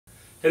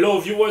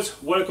Hello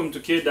viewers, welcome to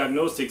K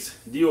Diagnostics,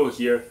 Dio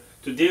here.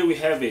 Today we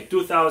have a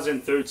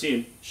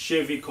 2013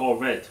 Chevy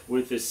Corvette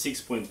with a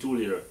 6.2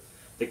 liter.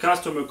 The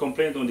customer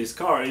complaint on this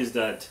car is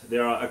that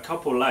there are a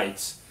couple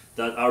lights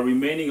that are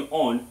remaining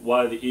on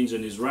while the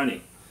engine is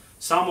running.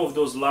 Some of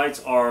those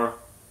lights are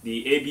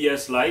the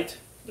ABS light,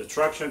 the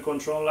traction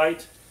control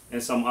light,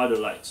 and some other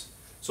lights.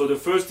 So the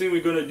first thing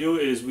we're going to do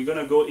is we're going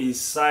to go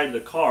inside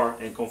the car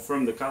and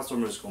confirm the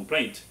customer's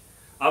complaint.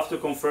 After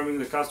confirming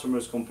the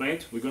customer's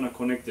complaint, we're going to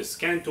connect the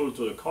scan tool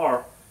to the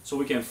car so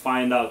we can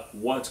find out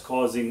what's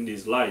causing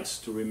these lights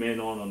to remain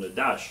on the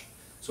dash.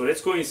 So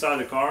let's go inside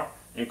the car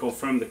and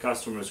confirm the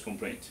customer's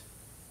complaint.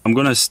 I'm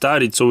going to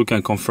start it so we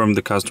can confirm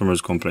the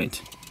customer's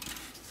complaint.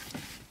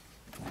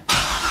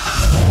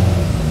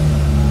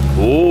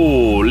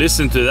 Oh,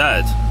 listen to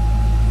that.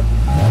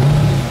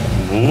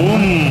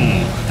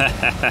 Boom.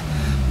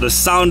 The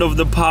sound of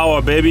the power,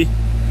 baby.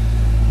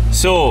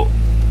 So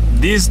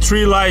these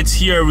three lights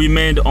here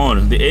remained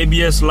on: the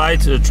ABS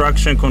light, the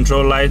traction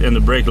control light, and the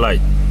brake light.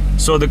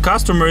 So the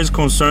customer is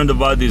concerned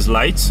about these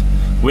lights.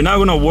 We're not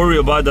going to worry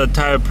about the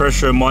tire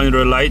pressure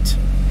monitor light.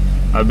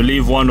 I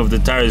believe one of the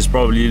tires is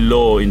probably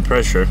low in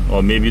pressure,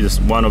 or maybe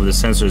one of the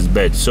sensors is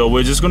bad. So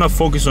we're just going to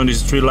focus on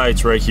these three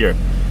lights right here.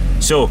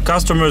 So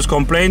customer's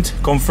complaint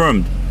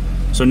confirmed.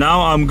 So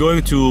now I'm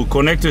going to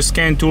connect the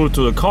scan tool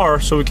to the car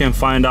so we can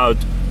find out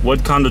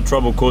what kind of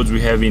trouble codes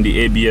we have in the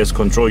ABS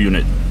control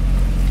unit.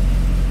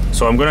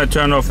 So I'm gonna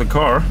turn off the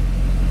car.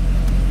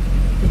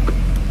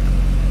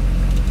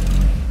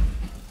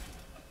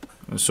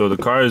 So the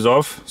car is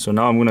off. So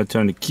now I'm gonna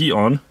turn the key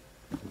on.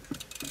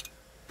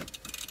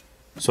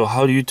 So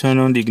how do you turn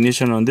on the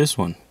ignition on this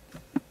one?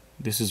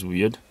 This is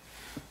weird.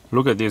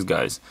 Look at this,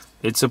 guys.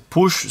 It's a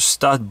push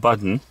start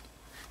button.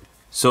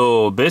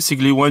 So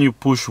basically when you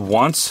push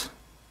once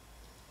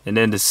and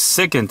then the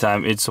second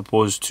time it's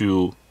supposed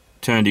to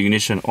turn the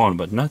ignition on,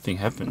 but nothing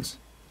happens.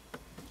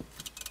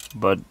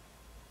 But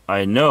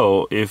I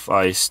know if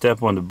I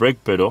step on the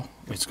brake pedal,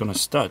 it's gonna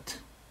start.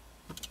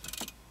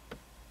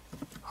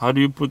 How do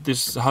you put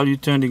this? How do you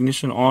turn the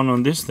ignition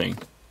on this thing?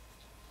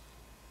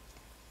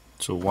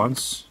 So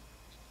once,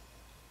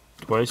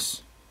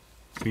 twice,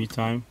 three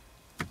times.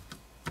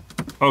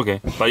 Okay,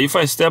 but if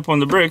I step on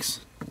the brakes,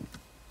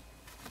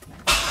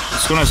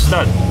 it's gonna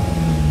start.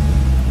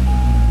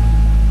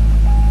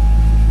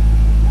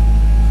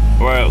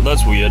 Well,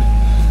 that's weird.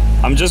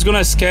 I'm just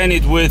gonna scan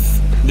it with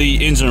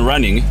the engine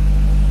running.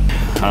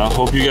 I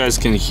hope you guys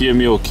can hear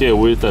me okay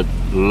with that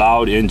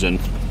loud engine.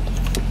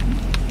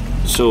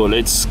 So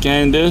let's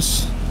scan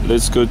this.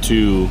 Let's go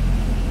to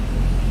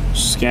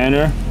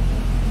scanner.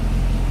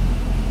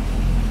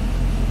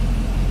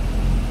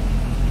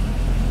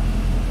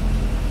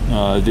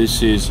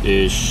 This is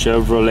a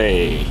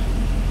Chevrolet.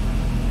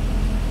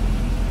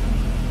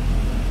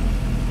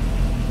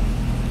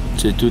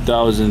 It's a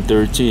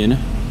 2013.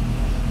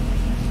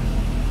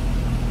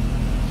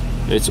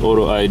 Let's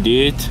auto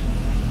ID it.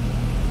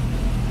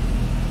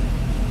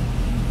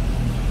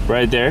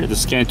 Right there, the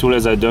scan tool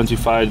has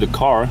identified the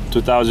car,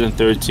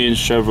 2013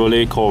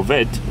 Chevrolet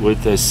Corvette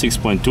with a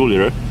 6.2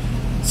 liter.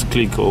 Let's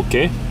click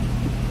OK.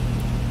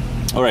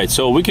 Alright,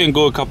 so we can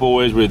go a couple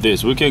ways with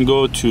this. We can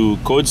go to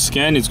code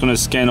scan, it's going to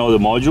scan all the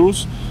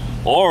modules,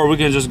 or we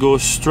can just go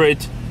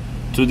straight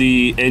to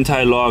the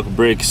anti-lock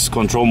brakes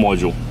control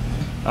module.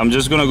 I'm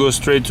just going to go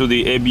straight to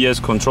the ABS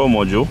control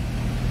module.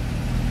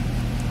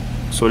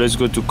 So let's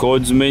go to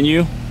codes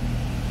menu,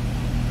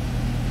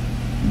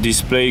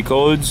 display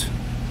codes,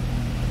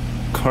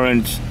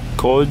 current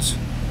codes,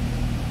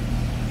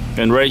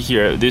 and right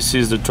here this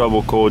is the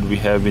trouble code we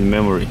have in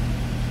memory: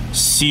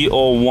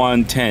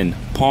 C0110,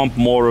 pump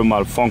motor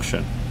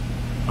malfunction.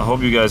 I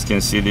hope you guys can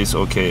see this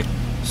okay.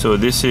 So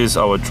this is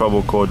our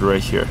trouble code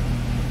right here.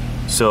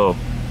 So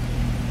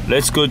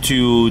let's go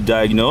to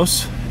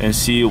diagnose and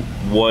see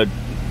what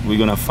we're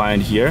gonna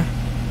find here.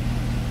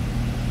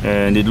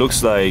 And it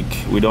looks like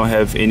we don't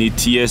have any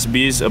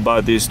TSBs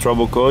about this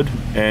trouble code,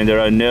 and there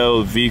are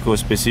no vehicle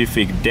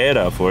specific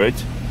data for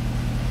it.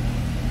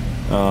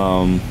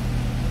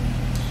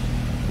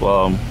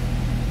 Well,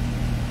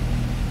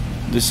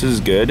 this is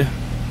good.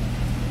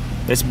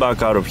 Let's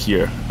back out of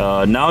here.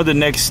 Now the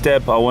next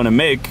step I want to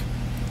make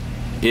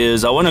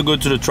is I want to go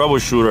to the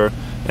troubleshooter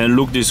and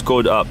look this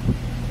code up.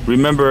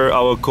 Remember,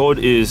 our code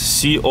is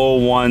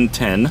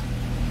C0110.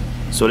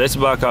 So let's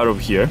back out of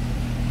here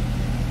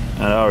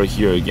and out of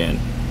here again,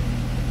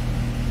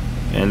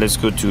 and let's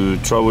go to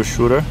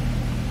troubleshooter,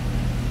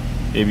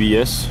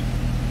 ABS.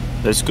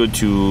 Let's go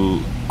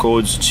to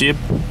codes chip.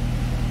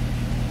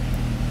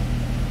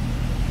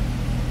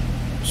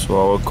 So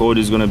our code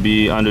is going to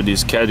be under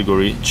this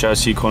category,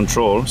 chassis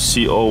control,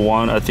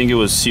 C01, I think it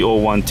was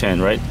C0110,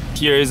 right?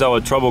 Here is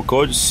our trouble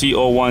code,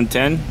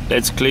 C0110.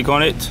 Let's click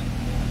on it.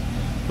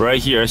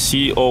 Right here,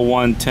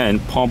 C0110,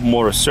 pump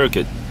motor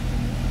circuit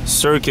 /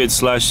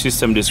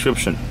 system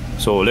description.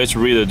 So let's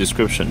read the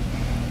description.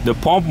 The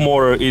pump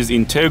motor is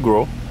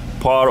integral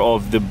part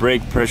of the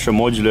brake pressure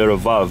modulator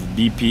valve,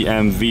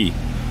 BPMV,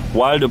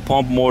 while the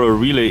pump motor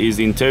relay is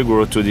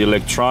integral to the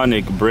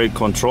electronic brake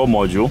control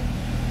module.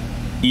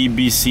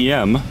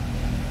 EBCM,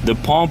 the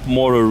pump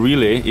motor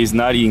relay is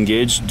not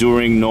engaged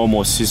during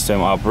normal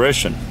system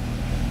operation.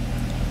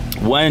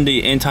 When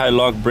the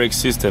anti-lock brake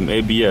system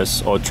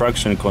ABS or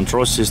traction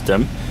control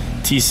system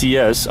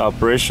TCS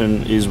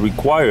operation is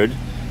required,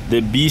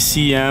 the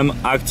BCM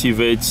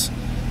activates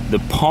the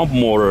pump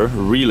motor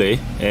relay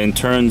and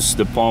turns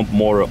the pump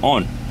motor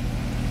on.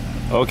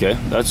 Okay,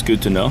 that's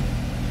good to know.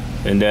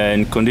 And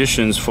then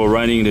conditions for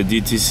running the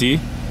DTC: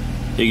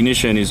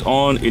 ignition is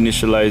on,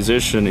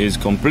 initialization is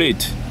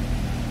complete.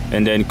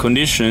 And then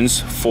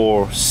conditions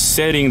for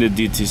setting the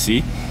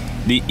DTC: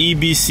 the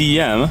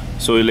EBCM,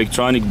 so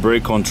electronic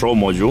brake control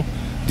module,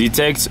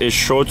 detects a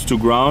short to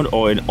ground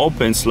or an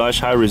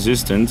open/high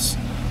resistance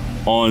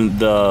on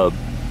the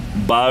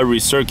battery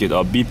circuit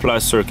or B+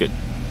 circuit.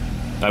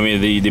 I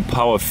mean the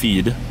power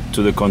feed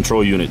to the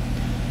control unit.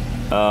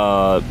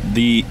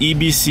 The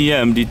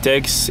EBCM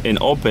detects an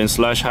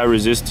open/high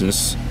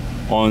resistance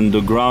on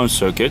the ground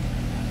circuit.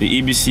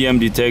 The EBCM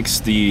detects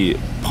the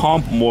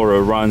pump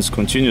motor runs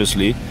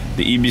continuously.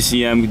 The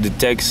EBCM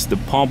detects the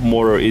pump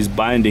motor is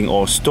binding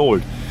or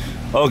stalled.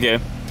 Okay,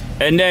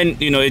 and then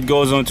it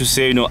goes on to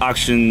say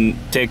action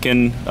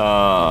taken,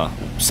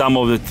 some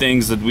of the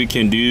things that we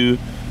can do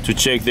to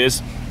check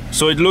this.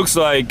 So it looks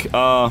like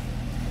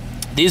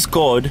this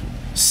code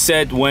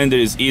set when there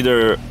is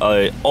either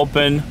a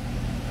open,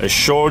 a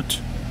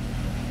short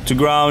to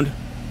ground,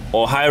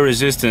 or high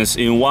resistance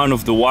in one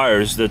of the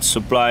wires that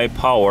supply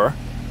power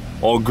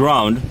or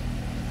ground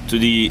to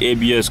the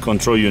ABS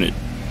control unit.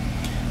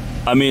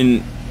 I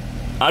mean,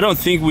 I don't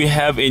think we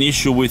have an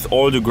issue with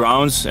all the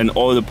grounds and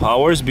all the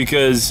powers,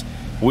 because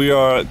we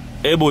are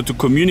able to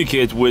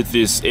communicate with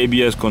this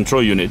ABS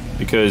control unit,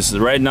 because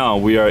right now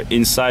we are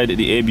inside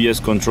the ABS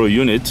control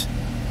unit.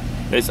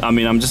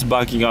 I'm just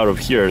backing out of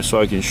here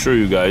so I can show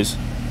you guys.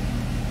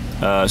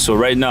 So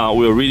right now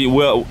we're really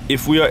well.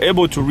 If we are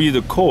able to read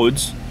the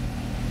codes,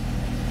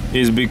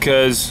 is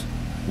because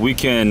we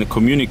can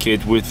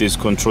communicate with this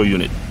control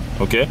unit.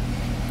 Okay,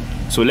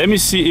 so let me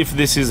see if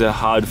this is a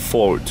hard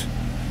fault.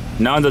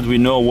 Now that we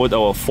know what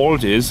our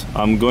fault is,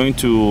 I'm going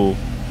to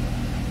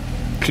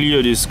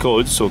clear this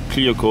code. So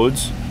clear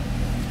codes.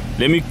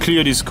 Let me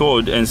clear this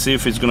code and see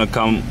if it's gonna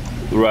come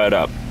right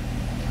up.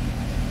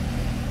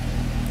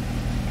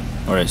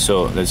 All right,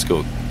 so let's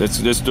go. Let's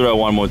do that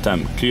one more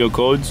time. Clear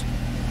codes.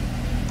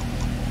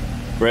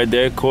 Right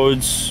there,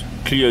 codes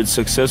cleared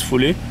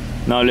successfully.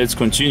 Now let's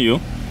continue.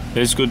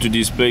 Let's go to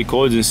display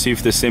codes and see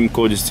if the same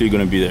code is still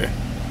gonna be there.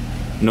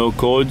 No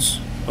codes.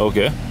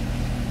 Okay.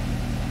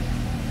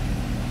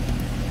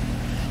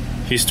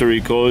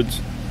 History codes.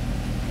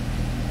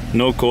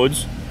 No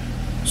codes.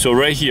 So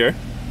right here,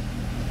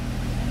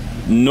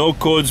 no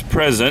codes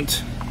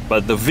present,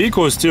 but the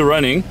vehicle is still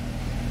running.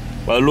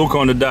 But look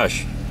on the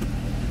dash,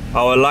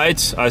 our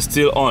lights are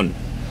still on.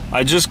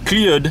 I just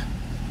cleared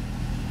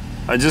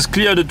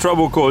the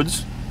trouble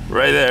codes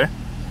right there.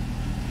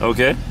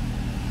 Okay,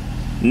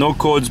 no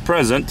codes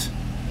present,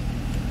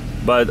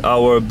 but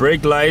our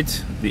brake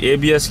light, the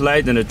ABS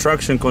light, and the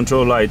traction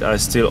control light are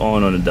still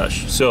on the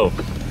dash. So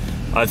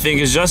I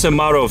think it's just a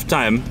matter of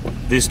time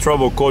this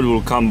trouble code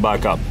will come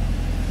back up.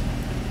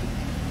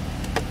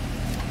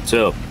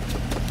 So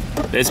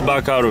let's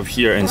back out of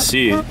here and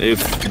see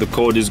if the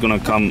code is gonna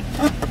come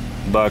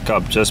back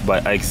up just by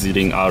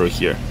exiting out of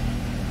here.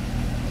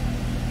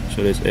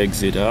 So let's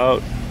exit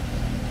out.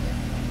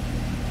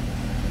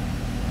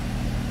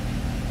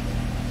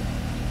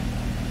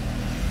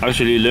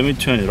 Actually, let me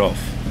turn it off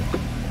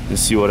and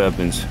see what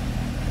happens.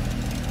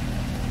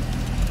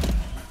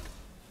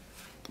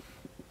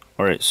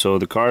 All right, so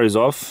the car is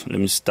off. Let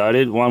me start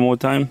it one more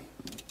time.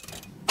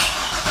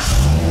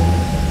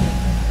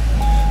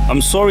 I'm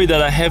sorry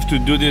that I have to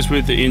do this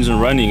with the engine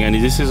running, and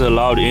this is a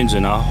loud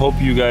engine. I hope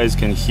you guys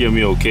can hear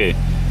me okay.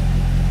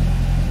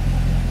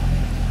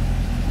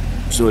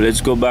 So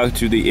let's go back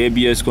to the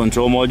ABS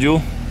control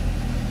module.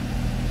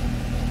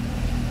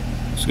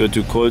 Let's go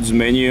to codes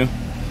menu.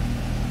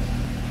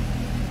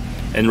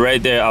 And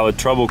right there, our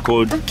trouble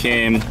code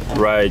came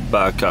right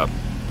back up.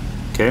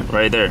 Okay,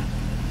 right there.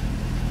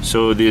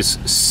 So this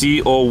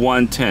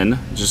C0110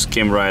 just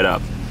came right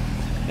up.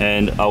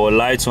 And our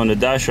lights on the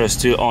dash are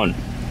still on.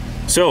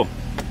 So,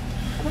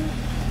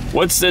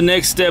 what's the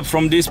next step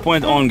from this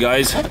point on,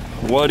 guys?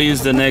 What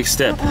is the next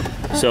step?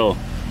 So,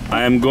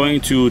 I am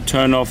going to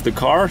turn off the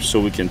car so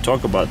we can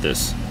talk about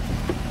this.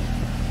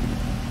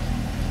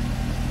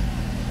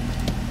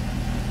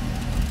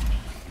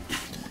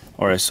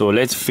 Alright, so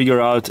let's figure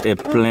out a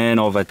plan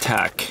of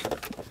attack.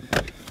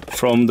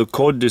 From the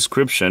code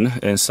description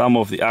and some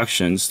of the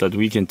actions that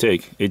we can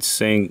take, it's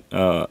saying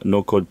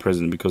no code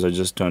present because I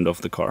just turned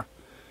off the car.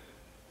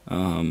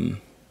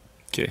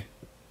 Okay.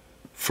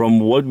 From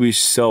what we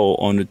saw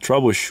on the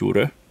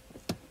troubleshooter,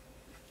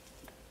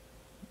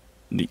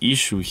 the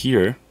issue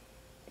here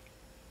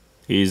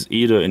is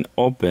either an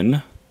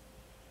open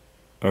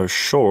or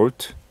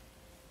short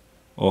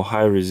or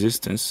high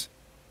resistance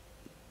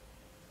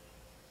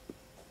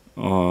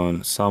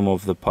on some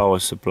of the power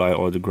supply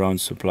or the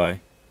ground supply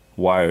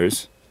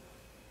wires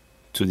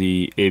to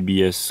the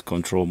ABS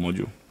control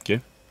module.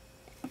 Okay,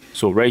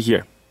 so right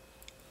here.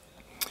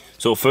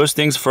 So first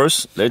things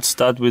first, let's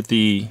start with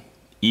the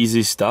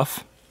easy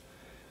stuff.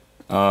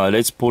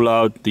 Let's pull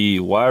out the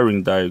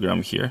wiring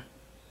diagram here.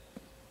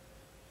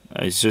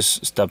 It's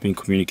just stopping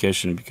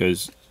communication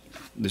because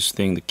this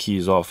thing, the key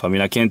is off. I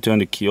mean, I can't turn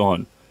the key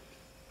on.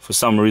 For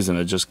some reason,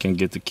 I just can't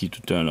get the key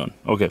to turn on.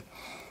 Okay,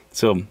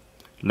 so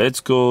let's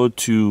go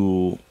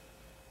to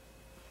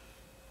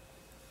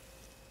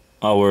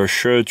our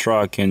share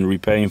track and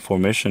repair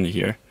information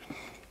here,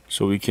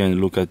 so we can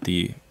look at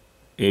the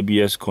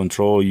ABS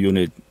control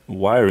unit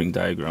wiring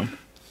diagram.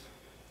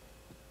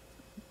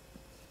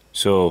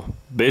 So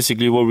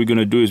basically what we're going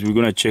to do is we're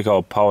going to check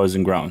our powers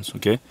and grounds.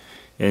 Okay,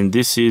 and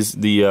this is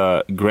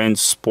the Grand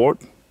Sport.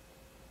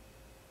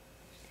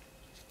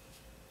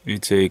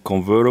 It's a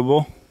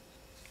convertible,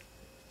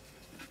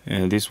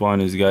 and this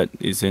one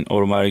is an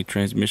automatic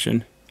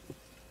transmission.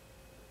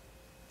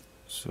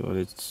 So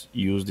let's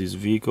use this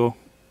vehicle.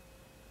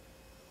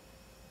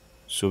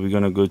 So we're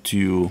gonna go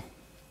to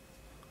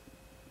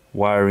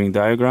wiring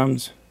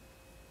diagrams,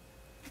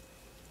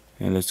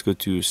 and let's go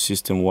to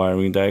system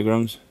wiring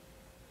diagrams.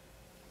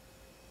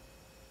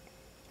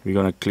 We're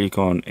gonna click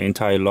on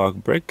anti-lock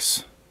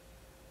brakes.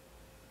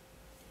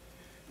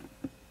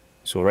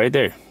 So right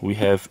there we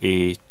have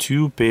a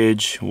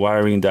 2-page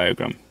wiring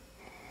diagram.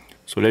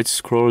 So let's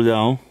scroll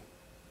down.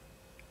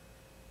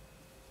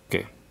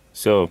 Okay,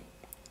 so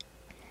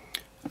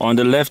on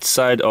the left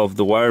side of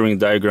the wiring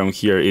diagram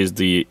here is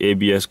the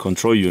ABS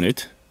control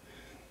unit,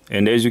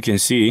 and as you can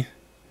see,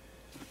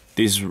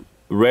 this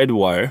red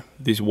wire,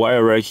 this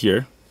wire right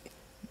here,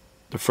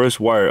 the first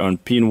wire on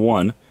pin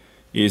 1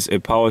 is a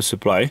power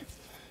supply,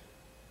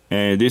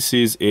 and this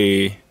is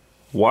a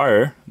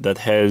wire that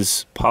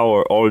has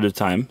power all the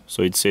time,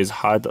 so it says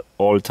hot at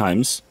all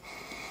times.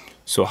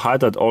 So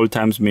hot at all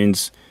times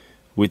means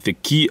with the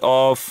key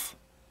off,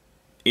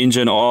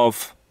 engine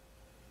off,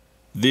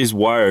 this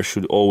wire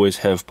should always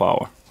have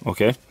power.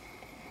 Okay,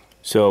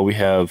 so we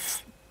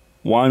have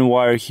one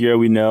wire here,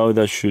 we know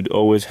that should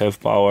always have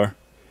power,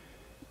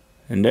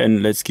 and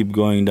then let's keep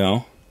going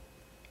down.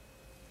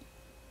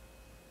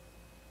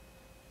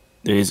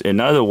 There is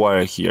another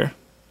wire here,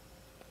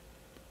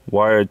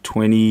 wire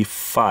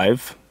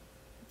 25.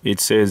 It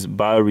says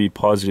battery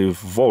positive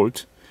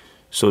volt,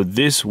 so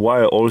this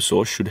wire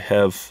also should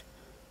have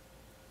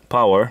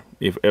power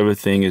if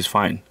everything is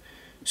fine.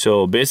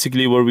 So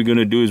basically what we're going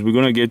to do is we're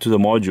going to get to the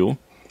module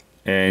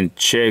and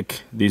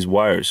check these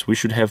wires. We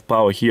should have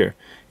power here.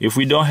 If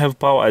we don't have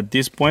power at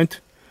this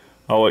point,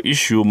 our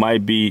issue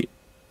might be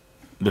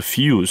the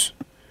fuse.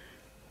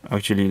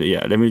 Actually,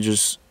 yeah, let me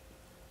just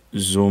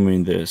zoom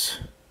in this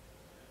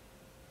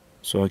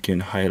so I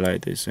can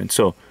highlight this. And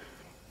so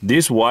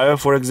this wire,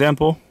 for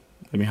example,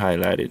 let me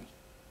highlight it.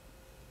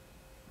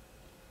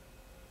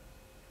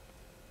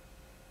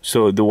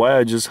 So the wire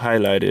I just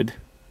highlighted,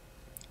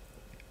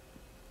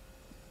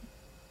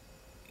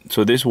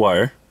 so this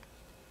wire,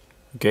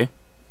 okay,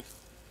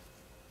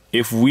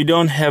 if we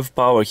don't have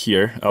power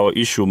here, our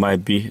issue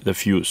might be the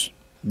fuse.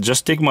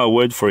 Just take my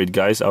word for it,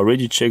 guys. I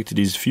already checked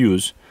this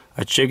fuse.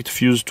 I checked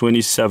fuse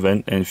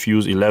 27 and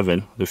fuse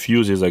 11. The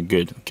fuses are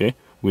good, okay?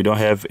 We don't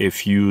have a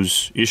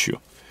fuse issue.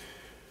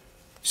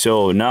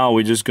 So now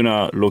we're just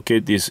gonna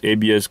locate this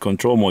ABS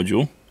control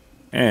module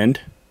and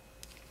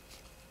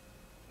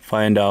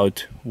find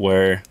out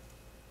where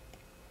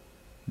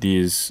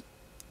these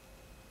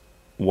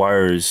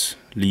wires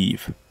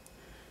leave.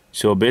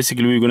 So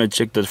basically we're gonna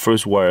check that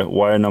first wire,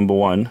 wire number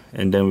 1,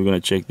 and then we're gonna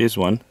check this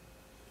one,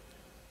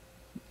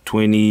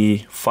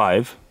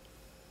 25,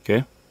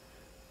 okay,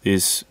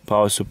 this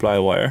power supply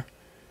wire.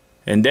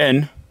 And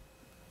then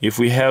if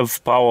we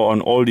have power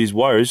on all these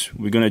wires,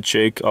 we're gonna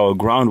check our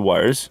ground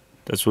wires.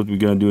 That's what we're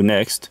gonna do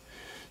next.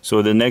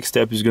 So the next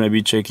step is gonna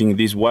be checking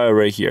this wire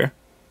right here.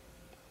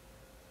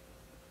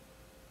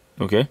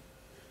 Okay,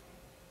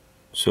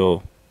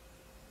 so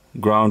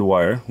ground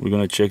wire, we're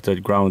gonna check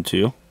that ground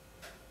too.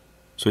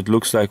 So it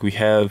looks like we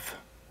have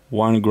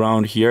one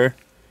ground here,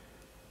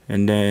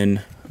 and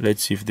then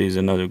let's see if there's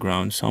another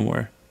ground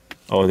somewhere.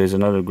 Oh, there's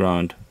another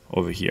ground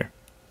over here.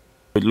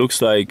 It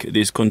looks like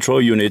this control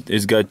unit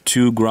has got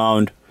 2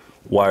 ground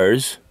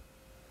wires,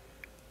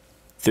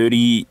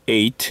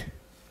 38,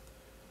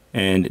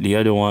 and the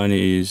other one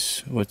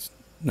is, what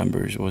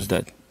numbers was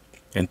that?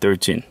 And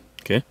 13.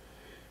 Okay,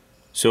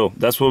 so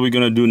that's what we're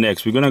gonna do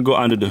next. We're gonna go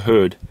under the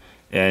hood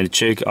and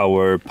check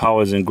our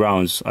powers and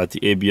grounds at the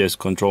ABS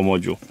control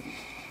module.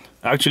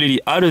 Actually,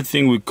 the other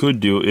thing we could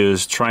do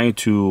is trying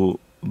to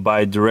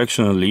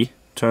bidirectionally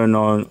turn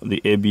on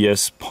the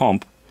ABS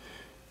pump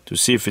to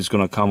see if it's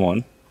gonna come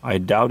on. I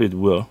doubt it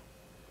will,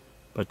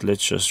 but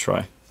let's just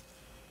try.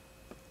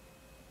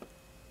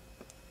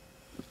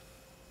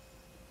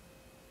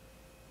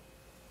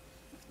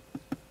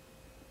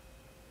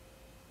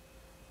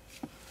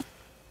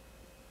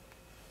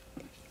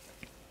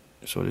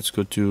 So let's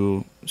go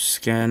to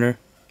scanner.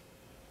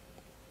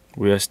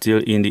 We are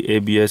still in the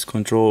ABS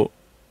control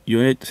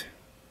unit.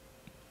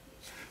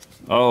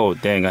 Oh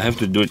dang, I have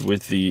to do it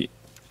with the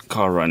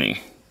car running.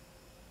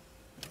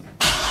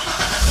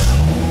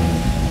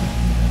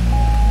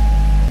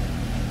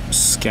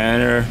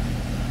 scanner.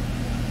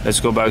 Let's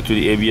go back to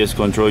the ABS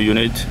control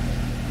unit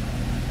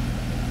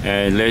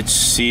and let's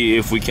see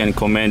if we can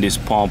command this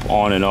pump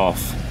on and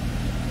off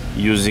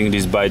using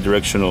this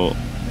bidirectional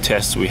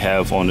test we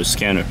have on the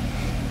scanner.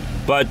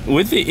 But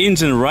with the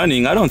engine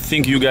running, I don't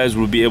think you guys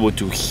will be able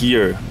to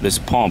hear this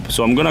pump,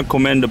 so I'm gonna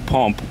command the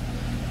pump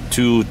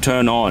to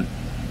turn on.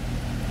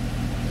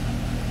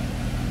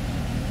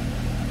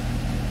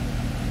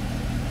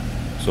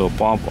 So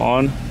pump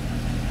on,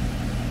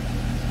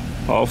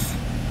 off,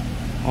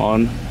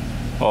 on,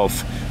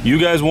 off. You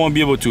guys won't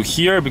be able to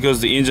hear because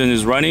the engine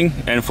is running,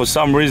 and for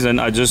some reason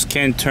I just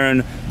can't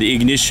turn the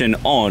ignition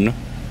on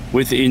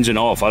with the engine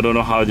off. I don't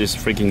know how this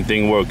freaking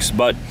thing works,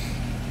 but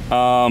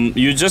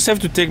you just have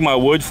to take my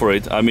word for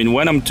it. I mean,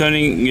 when I'm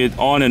turning it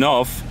on and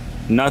off,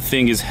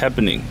 nothing is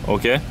happening,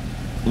 okay?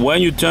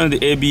 When you turn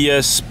the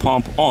ABS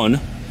pump on,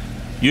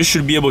 you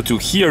should be able to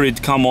hear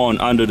it come on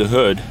under the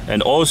hood,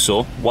 and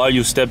also while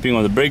you're stepping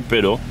on the brake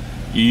pedal,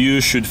 you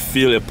should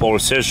feel a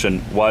pulsation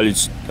while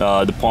it's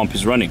the pump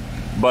is running.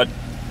 But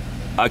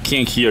I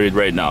can't hear it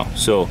right now,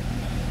 so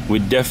we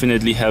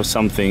definitely have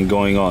something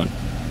going on.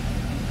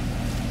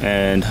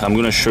 And I'm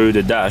gonna show you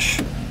the dash.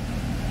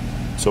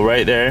 So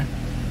right there,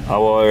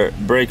 our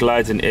brake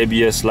lights and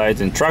ABS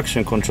lights and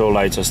traction control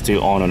lights are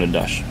still on the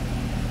dash.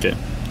 Okay,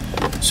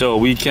 so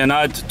we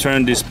cannot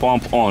turn this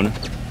pump on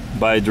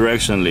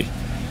bi-directionally.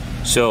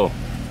 So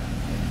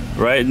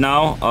right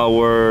now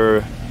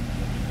our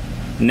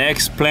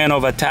next plan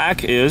of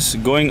attack is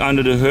going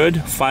under the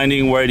hood,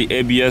 finding where the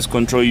ABS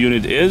control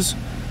unit is.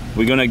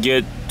 We're gonna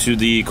get to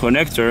the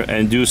connector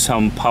and do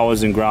some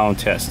powers and ground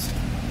tests.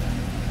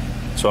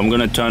 So I'm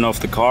gonna turn off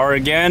the car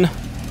again.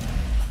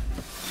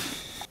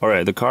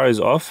 Alright, the car is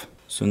off.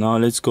 So now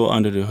let's go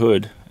under the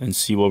hood and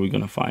see what we're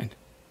gonna find.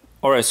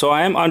 Alright, so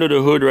I am under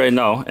the hood right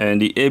now,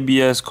 and the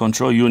ABS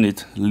control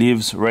unit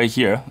lives right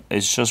here.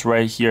 It's just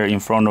right here in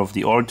front of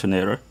the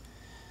alternator.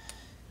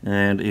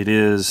 And it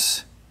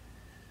is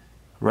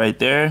right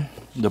there.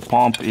 The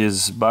pump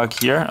is back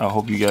here. I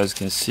hope you guys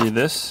can see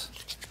this.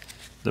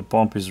 The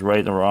pump is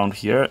right around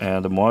here,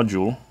 and the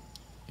module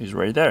is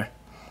right there.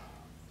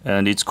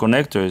 And its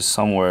connector is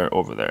somewhere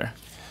over there.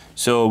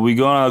 So we're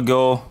gonna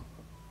go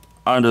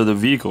under the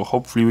vehicle.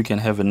 Hopefully we can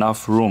have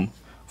enough room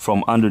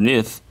from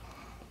underneath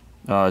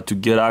to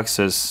get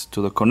access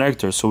to the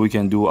connector so we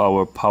can do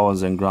our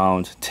powers and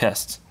ground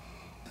tests.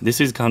 This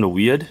is kind of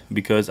weird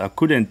because I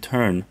couldn't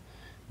turn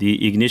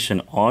the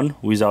ignition on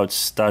without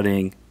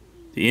starting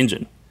the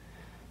engine.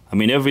 I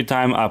mean, every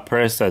time I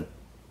press that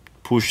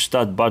push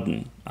start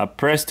button, I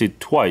pressed it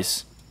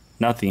twice,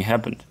 nothing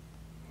happened.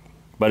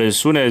 But as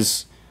soon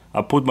as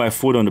I put my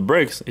foot on the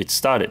brakes, it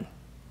started,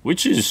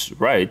 which is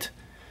right.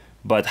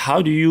 But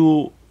how do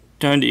you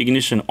turn the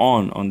ignition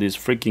on this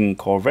freaking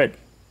Corvette?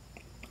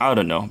 I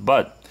don't know,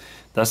 but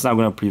that's not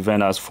going to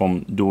prevent us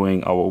from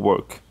doing our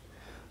work.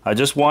 I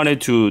just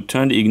wanted to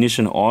turn the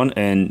ignition on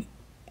and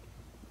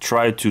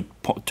try to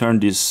turn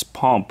this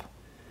pump,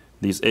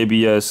 this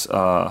ABS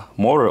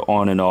motor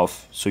on and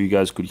off so you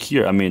guys could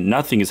hear. I mean,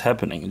 nothing is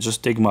happening.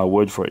 Just take my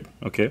word for it,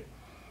 okay?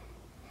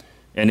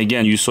 And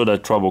again, you saw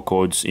that trouble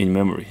codes in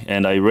memory,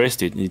 and I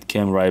erased it and it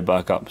came right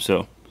back up.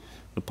 So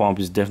the pump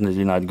is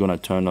definitely not gonna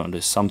turn on.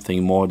 There's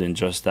something more than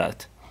just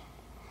that.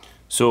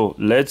 So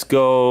let's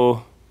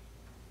go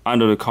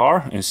under the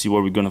car and see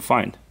what we're gonna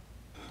find.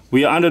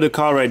 We are under the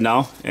car right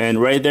now, and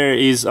right there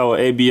is our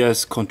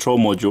ABS control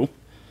module.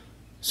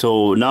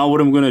 So now what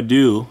I'm gonna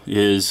do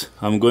is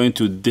I'm going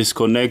to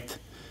disconnect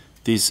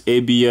this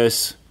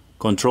ABS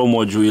control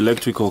module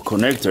electrical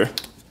connector.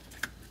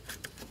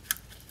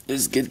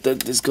 Let's get that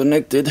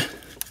disconnected.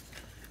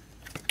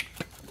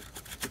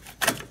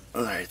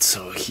 Alright,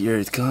 so here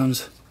it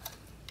comes.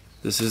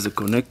 This is the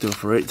connector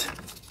for it.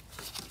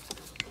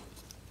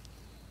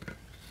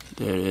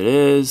 There it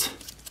is.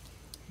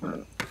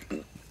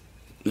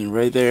 And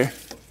right there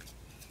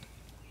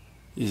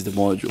is the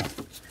module.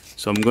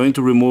 So I'm going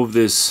to remove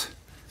this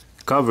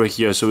cover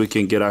here so we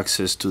can get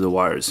access to the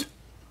wires.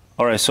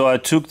 Alright, so I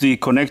took the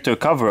connector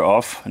cover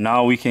off.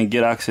 Now we can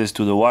get access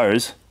to the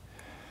wires.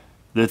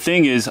 The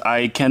thing is,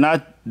 I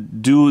cannot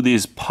do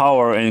this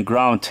power and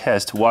ground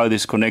test while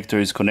this connector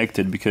is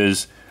connected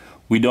because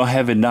we don't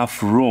have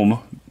enough room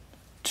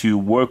to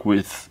work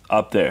with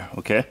up there,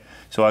 okay?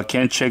 So I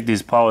can't check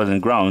these powers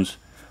and grounds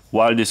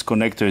while this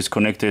connector is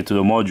connected to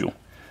the module.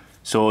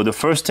 So the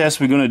first test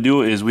we're gonna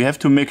do is we have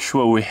to make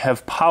sure we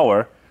have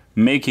power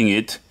making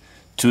it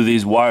to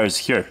these wires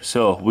here.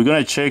 So we're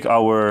gonna check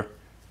our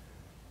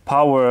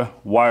power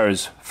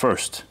wires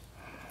first.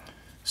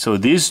 So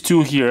these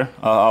two here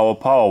are our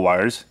power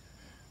wires.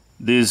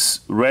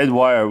 This red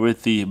wire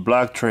with the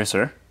black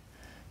tracer,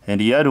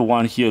 and the other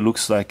one here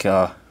looks like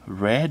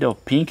red or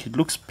pink. It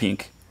looks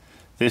pink.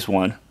 This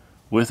one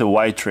with a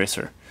white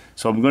tracer.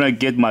 So I'm gonna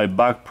get my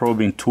back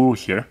probing tool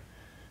here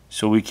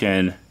so we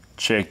can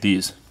check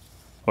these.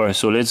 Alright,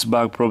 so let's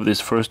back probe this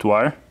first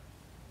wire.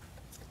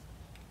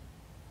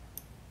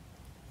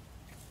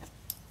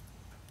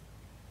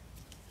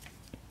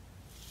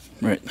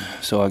 Right,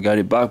 so I got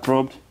it back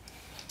probed,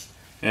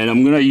 and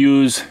I'm gonna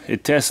use a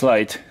test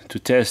light to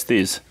test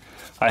this.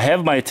 I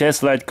have my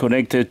test light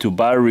connected to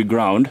battery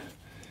ground.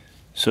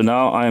 So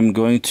now I'm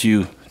going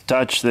to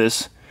touch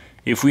this.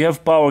 If we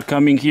have power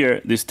coming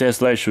here, this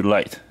test light should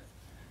light.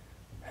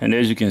 And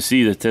as you can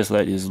see, the test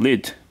light is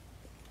lit.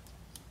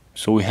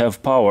 So we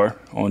have power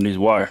on this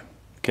wire,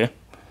 okay?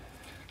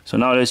 So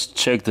now let's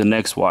check the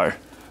next wire.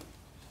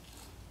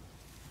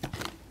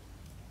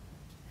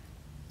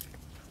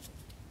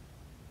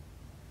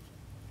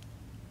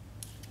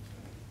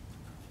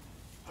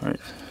 Alright,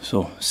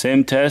 so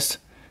same test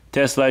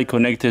light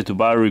connected to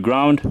battery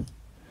ground.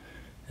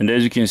 And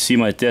as you can see,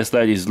 my test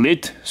light is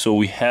lit, so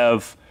we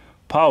have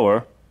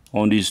power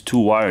on these two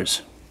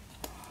wires.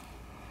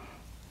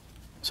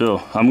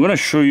 So I'm gonna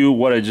show you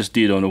what I just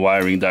did on the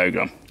wiring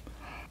diagram.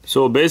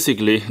 So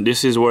basically,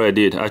 this is what I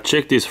did. I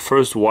checked this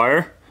first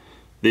wire,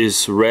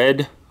 this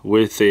red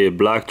with a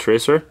black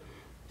tracer,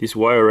 this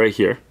wire right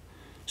here.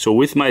 So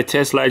with my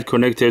test light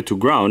connected to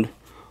ground,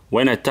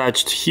 when I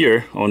touched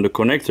here on the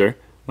connector,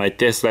 my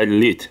test light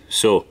lit.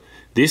 So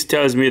this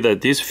tells me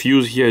that this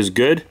fuse here is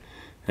good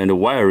and the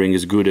wiring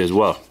is good as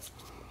well.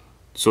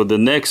 So the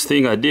next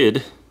thing I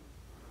did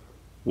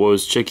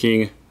was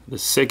checking the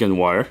second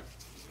wire,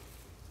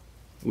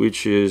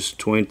 which is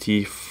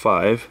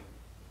 25.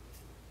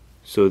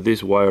 So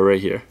this wire right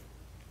here.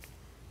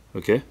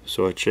 Okay,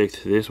 so I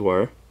checked this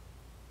wire.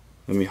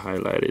 Let me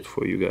highlight it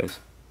for you guys.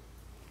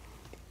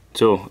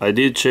 So I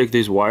did check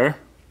this wire,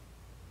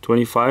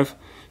 25.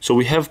 So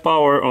we have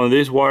power on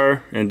this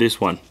wire and this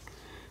one.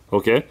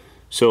 Okay,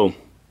 so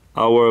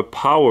our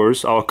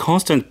powers, our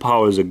constant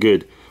powers are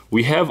good.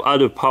 We have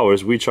other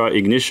powers which are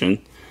ignition,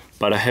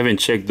 but I haven't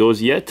checked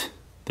those yet.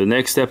 The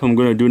next step I'm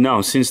going to do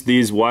now, since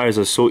these wires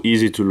are so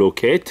easy to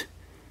locate,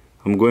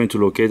 I'm going to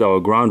locate our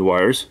ground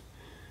wires.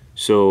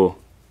 So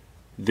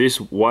this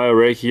wire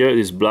right here,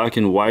 this black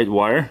and white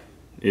wire,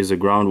 is a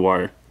ground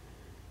wire.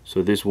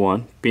 So this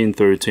one, pin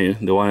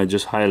 13, the one I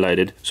just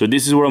highlighted. So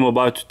this is what I'm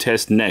about to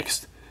test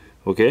next.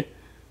 Okay,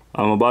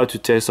 I'm about to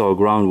test our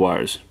ground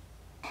wires.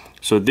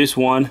 So this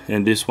one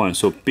and this one,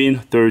 so pin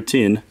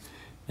 13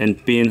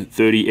 and pin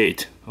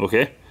 38.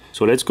 Okay,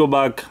 so let's go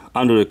back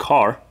under the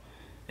car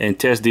and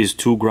test these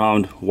two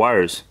ground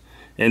wires.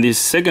 And this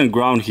second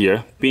ground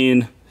here,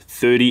 pin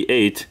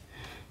 38,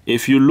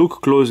 if you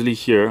look closely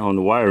here on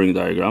the wiring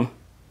diagram,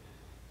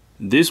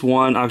 this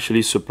one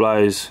actually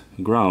supplies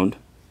ground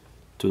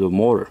to the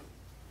motor.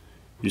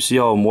 You see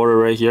our motor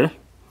right here?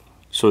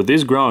 So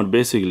this ground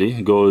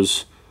basically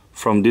goes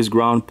from this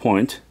ground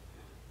point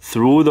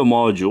through the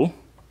module,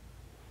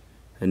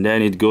 and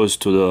then it goes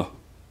to the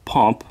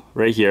pump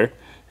right here,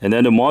 and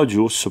then the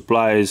module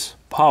supplies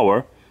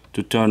power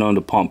to turn on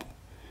the pump.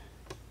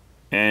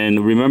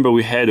 And remember,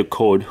 we had a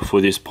code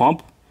for this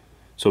pump,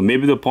 so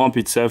maybe the pump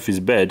itself is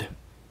bad,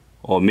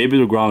 or maybe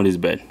the ground is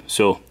bad.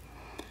 So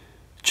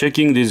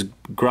checking these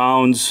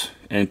grounds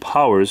and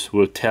powers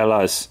will tell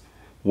us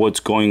what's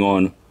going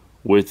on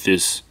with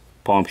this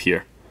pump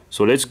here.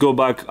 So let's go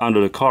back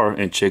under the car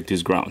and check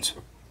these grounds.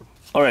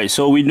 Alright,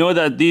 so we know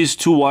that these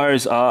two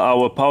wires are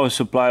our power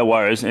supply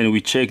wires, and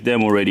we checked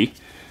them already.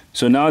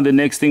 So now the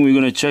next thing we're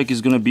going to check is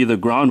going to be the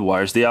ground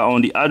wires. They are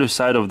on the other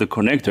side of the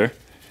connector.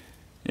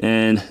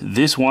 And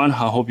this one,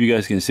 I hope you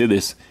guys can see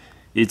this.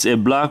 It's a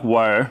black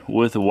wire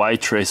with a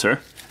white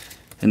tracer.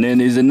 And then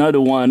there's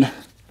another one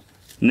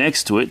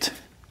next to it.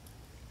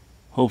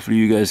 Hopefully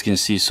you guys can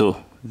see.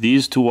 So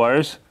these two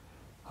wires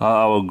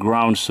are our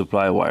ground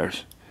supply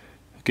wires.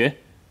 Okay,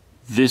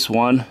 this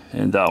one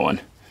and that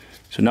one.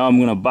 So now I'm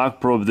gonna back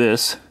probe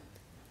this.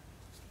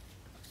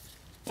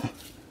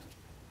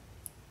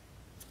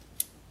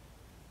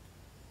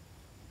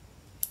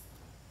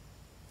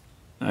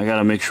 I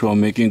gotta make sure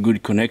I'm making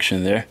good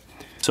connection there.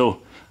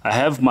 So I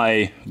have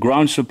my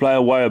ground supply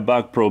wire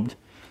back probed.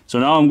 So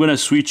now I'm gonna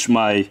switch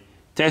my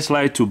test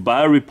light to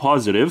battery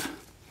positive.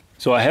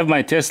 So I have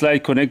my test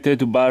light connected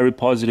to battery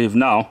positive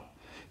now.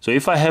 So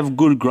if I have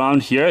good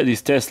ground here,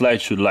 this test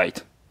light should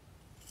light.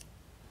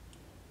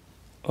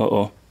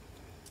 Uh-oh.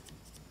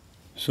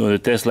 So the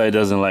test light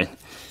doesn't light.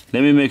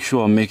 Let me make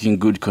sure I'm making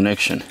good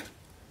connection.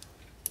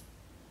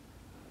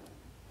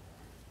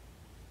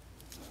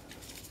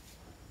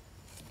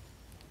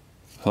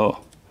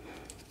 Oh,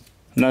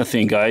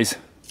 nothing, guys.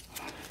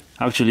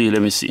 Actually,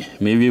 let me see.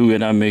 Maybe we're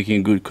not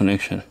making good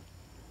connection.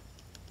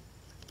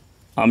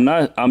 I'm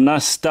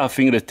not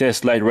stuffing the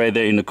test light right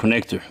there in the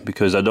connector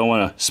because I don't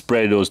want to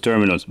spread those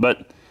terminals,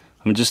 but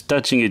I'm just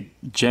touching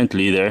it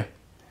gently there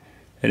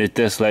and the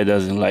test light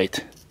doesn't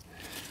light.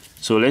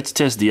 So let's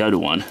test the other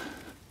one.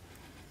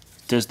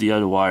 Test the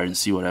other wire and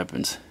see what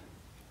happens.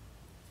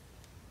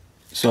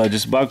 So I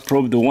just back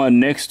probe the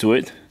one next to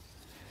it.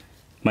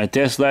 My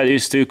test light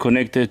is still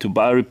connected to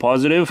battery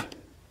positive,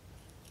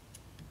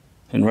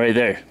 and right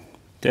there,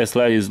 test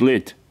light is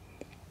lit.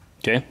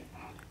 Okay,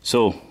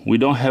 so we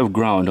don't have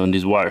ground on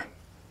this wire.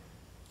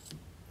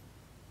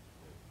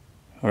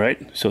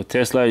 Alright, so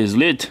test light is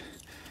lit.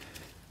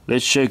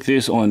 Let's check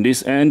this on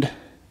this end.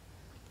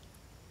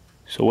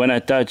 So when I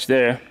touch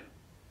there,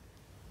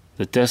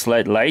 the test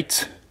light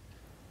lights,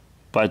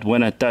 but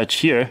when I touch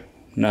here,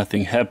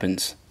 nothing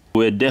happens.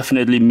 We're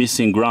definitely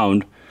missing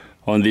ground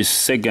on this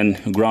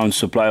second ground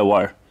supply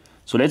wire.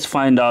 So let's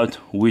find out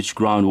which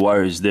ground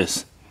wire is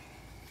this.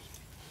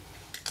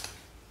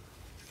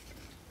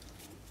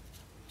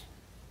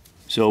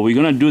 So we're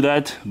gonna do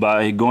that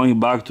by going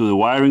back to the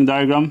wiring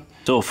diagram.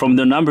 So from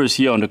the numbers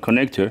here on the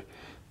connector,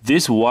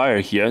 this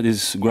wire here,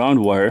 this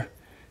ground wire,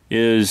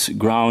 is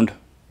ground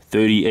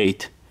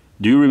 38.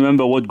 Do you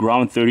remember what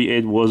ground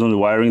 38 was on the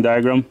wiring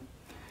diagram?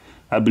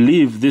 I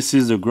believe this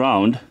is the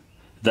ground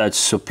that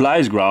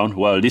supplies ground.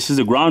 Well, this is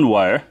the ground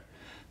wire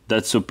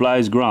that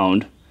supplies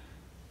ground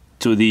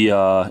to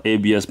the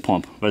ABS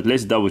pump. But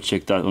let's double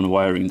check that on the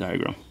wiring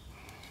diagram.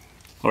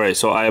 Alright,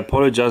 so I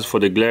apologize for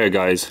the glare,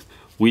 guys.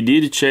 We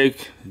did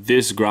check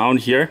this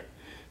ground here.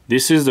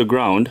 This is the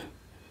ground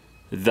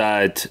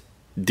that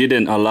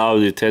didn't allow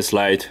the test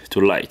light to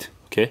light,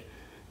 okay?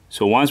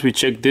 So once we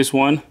checked this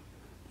one,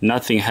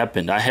 nothing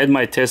happened. I had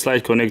my test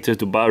light connected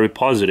to battery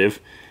positive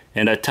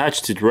and I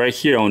touched it right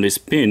here on this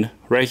pin,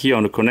 right here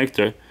on the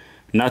connector,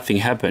 nothing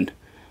happened.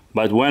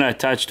 But when I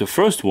touched the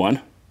first one,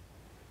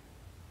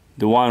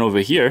 the one over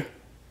here,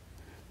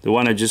 the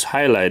one I just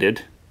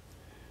highlighted,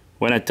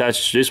 when I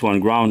touched this one,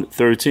 ground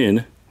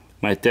 13,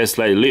 my test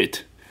light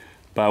lit.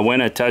 But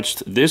when I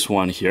touched this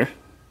one here,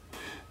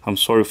 I'm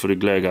sorry for the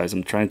glare, guys,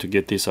 I'm trying to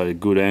get this at a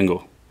good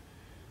angle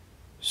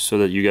so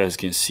that you guys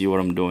can see what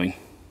I'm doing.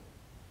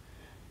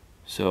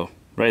 So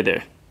right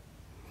there,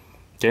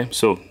 okay,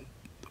 so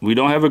we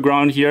don't have a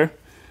ground here,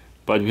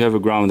 but we have a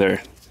ground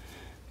there.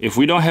 If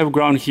we don't have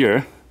ground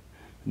here,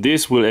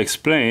 this will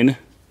explain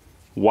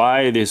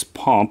why this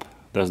pump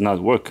does not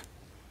work,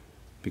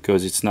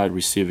 because it's not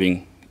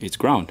receiving its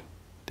ground,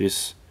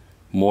 this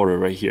motor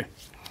right here.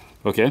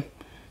 Okay,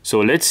 so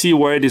let's see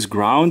where this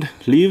ground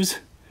lives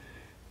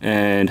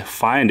and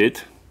find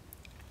it.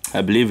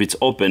 I believe it's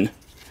open.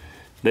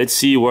 Let's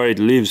see where it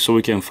lives so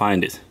we can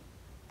find it.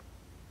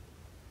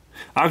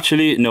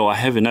 Actually, no, I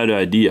have another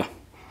idea.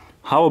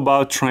 How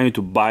about trying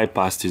to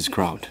bypass this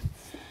ground?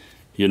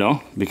 You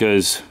know,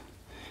 because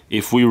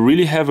if we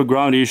really have a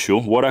ground issue,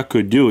 what I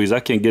could do is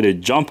I can get a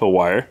jumper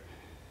wire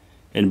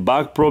and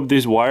back probe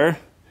this wire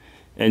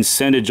and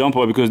send a jumper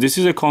wire, because this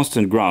is a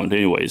constant ground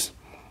anyways.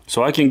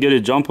 So I can get a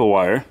jumper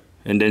wire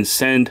and then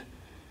send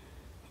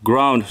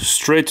ground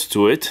straight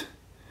to it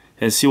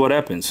and see what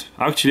happens.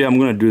 Actually, I'm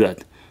gonna do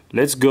that.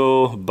 Let's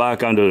go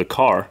back under the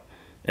car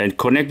and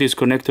connect this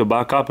connector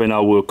back up, and I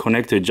will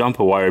connect a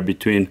jumper wire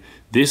between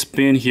this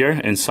pin here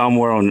and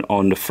somewhere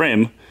on the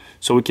frame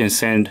so we can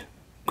send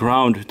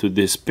ground to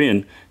this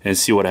pin and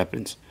see what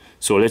happens.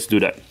 So let's do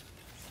that.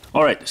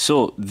 Alright,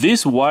 so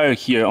this wire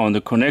here on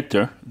the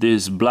connector,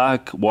 this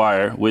black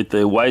wire with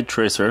a white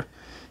tracer,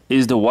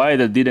 is the wire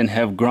that didn't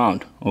have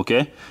ground,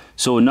 okay?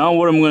 So now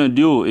what I'm gonna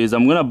do is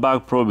I'm gonna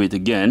back probe it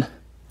again,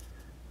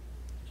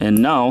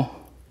 and now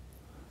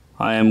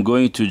I am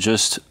going to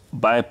just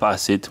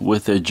bypass it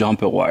with a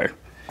jumper wire.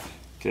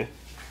 Okay,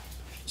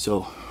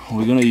 so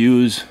we're gonna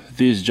use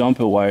this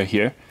jumper wire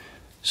here.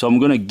 So I'm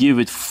gonna give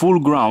it full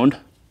ground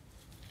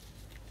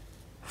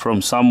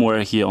from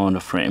somewhere here on the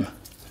frame.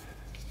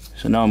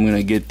 So now I'm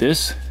gonna get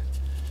this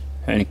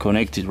and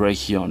connect it right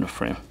here on the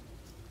frame.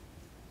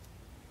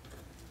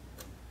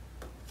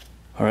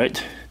 All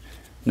right,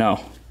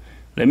 now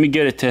let me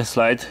get a test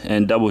light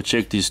and double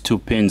check these two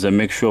pins and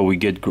make sure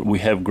we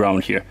have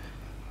ground here.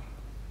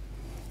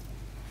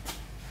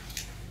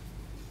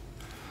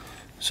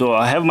 So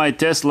I have my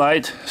test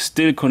light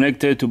still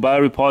connected to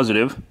battery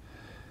positive.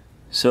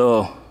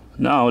 So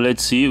now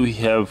let's see, we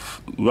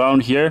have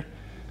ground here.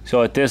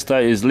 So our test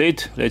light is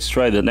lit. Let's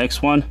try the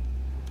next one.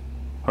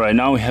 All right,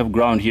 now we have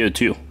ground here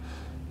too.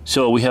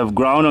 So we have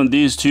ground on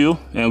these two,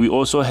 and we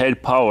also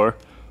had power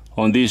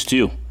on these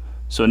two.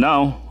 So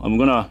now I'm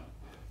gonna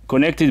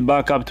connect it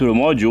back up to the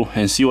module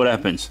and see what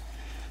happens.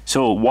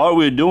 So what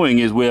we're doing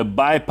is we're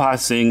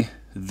bypassing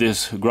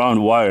this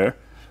ground wire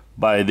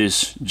by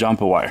this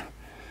jumper wire.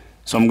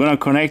 So I'm gonna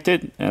connect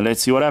it and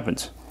let's see what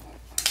happens.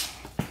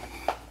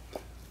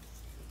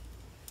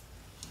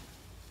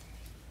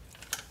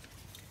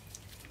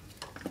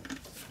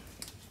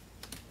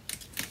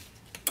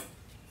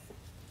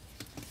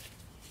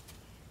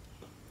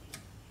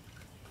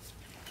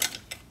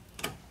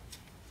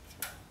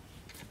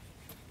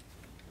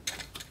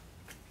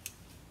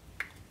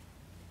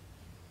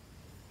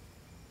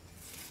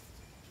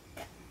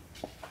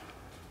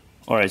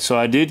 Alright, so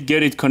I did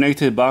get it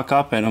connected back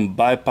up, and I'm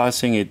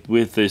bypassing it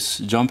with this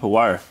jumper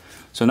wire.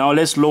 So now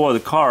let's lower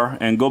the car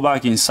and go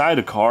back inside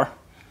the car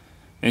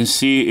and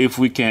see if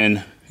we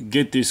can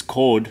get this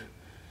code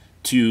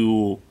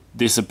to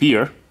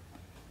disappear,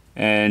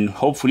 and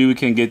hopefully we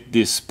can get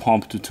this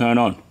pump to turn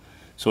on.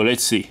 So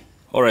let's see.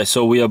 Alright,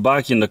 so we are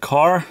back in the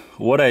car.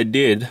 What I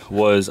did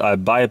was I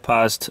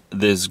bypassed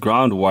this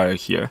ground wire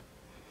here.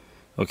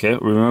 Okay,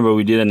 remember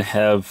we didn't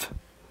have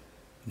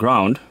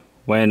ground.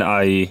 When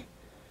I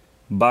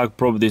back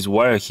probe this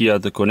wire here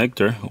at the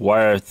connector,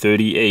 wire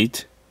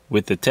 38,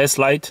 with the test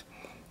light,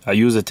 I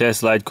use a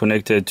test light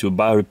connected to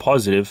battery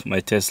positive.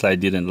 My test light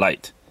didn't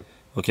light.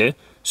 Okay,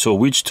 So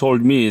which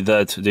told me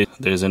that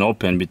there's an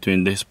open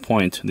between this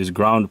point, this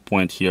ground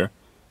point here,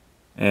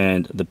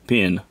 and the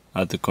pin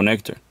at the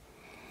connector.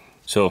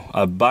 So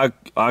I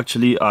bypassed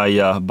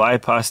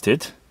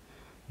it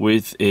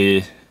with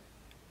a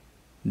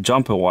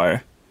jumper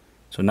wire.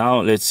 So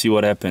now let's see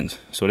what happens.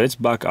 So let's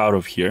back out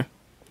of here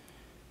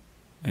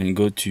and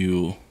go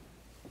to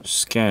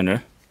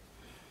scanner,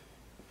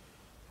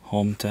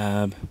 home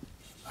tab.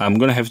 I'm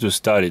gonna have to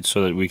start it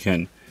so that we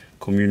can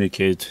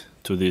communicate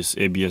to this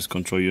ABS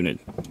control unit.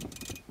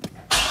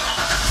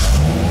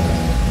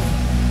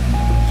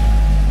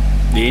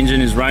 The engine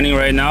is running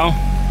right now.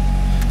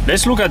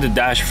 Let's look at the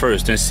dash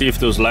first and see if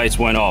those lights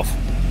went off.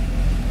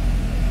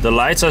 The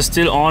lights are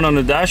still on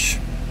the dash.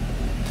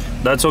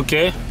 That's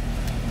okay.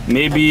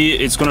 Maybe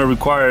it's gonna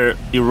require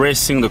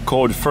erasing the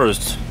code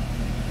first.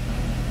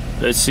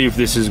 Let's see if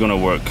this is gonna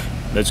work.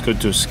 Let's go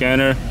to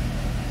scanner.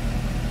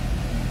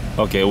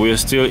 Okay, we are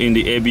still in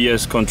the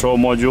ABS control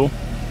module.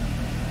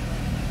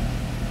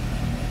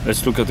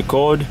 Let's look at the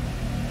code.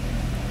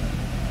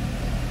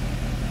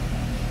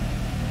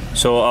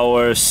 So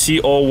our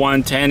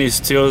C0110 is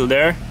still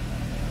there.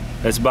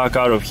 Let's back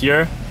out of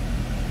here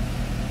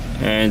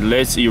and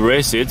let's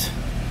erase it.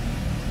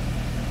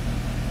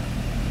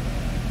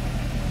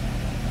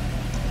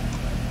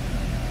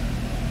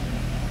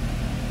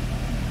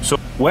 So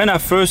when I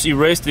first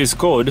erased this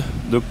code,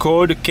 the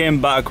code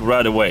came back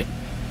right away.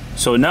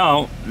 So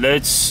now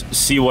let's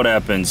see what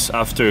happens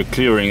after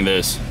clearing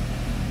this.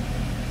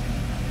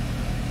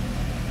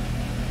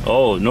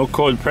 Oh, no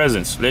code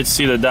presence. Let's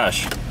see the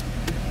dash.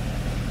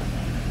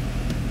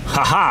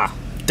 Haha!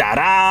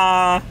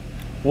 Ta-da!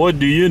 What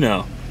do you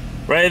know?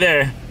 Right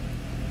there.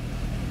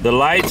 The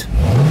light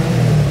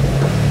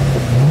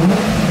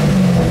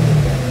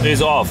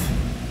is off.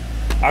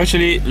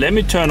 Actually, let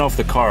me turn off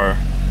the car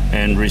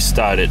and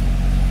restart it.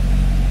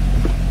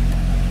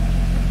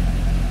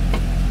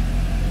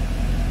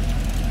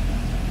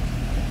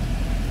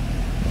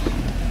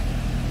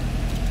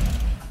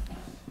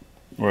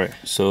 Right,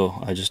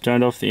 so I just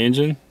turned off the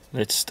engine.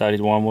 Let's start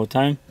it one more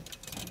time.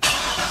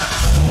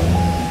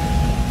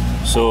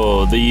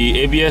 So the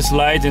ABS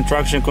light and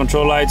traction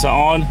control lights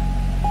are on.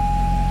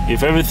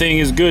 If everything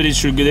is good,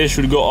 they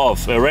should go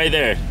off. Right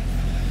there.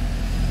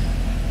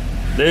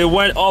 They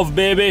went off,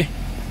 baby.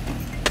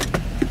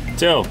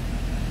 So,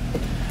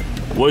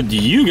 what do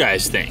you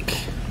guys think?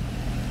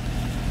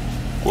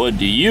 What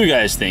do you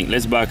guys think?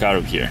 Let's back out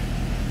of here.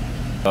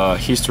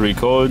 History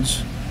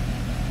codes.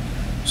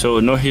 So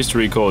no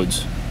history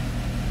codes.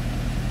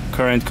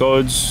 Current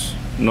codes,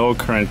 no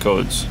current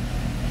codes.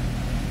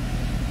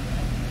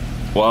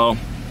 Well,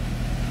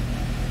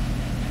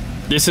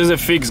 this is a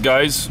fix,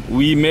 guys.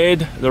 We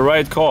made the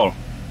right call.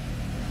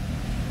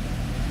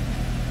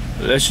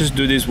 Let's just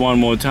do this one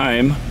more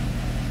time.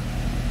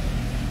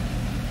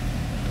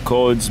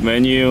 Codes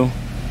menu,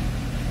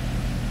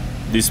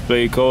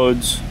 display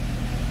codes,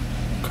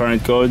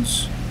 current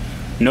codes,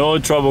 no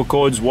trouble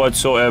codes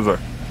whatsoever.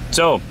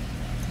 So,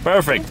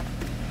 perfect.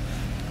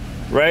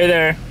 Right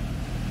there,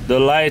 the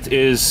light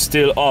is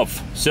still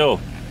off. So,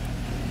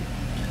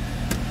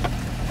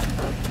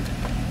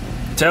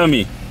 tell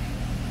me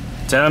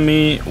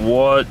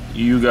what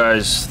you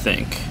guys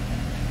think.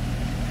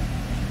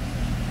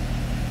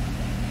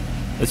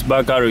 Let's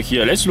back out of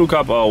here. Let's look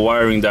up our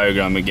wiring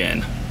diagram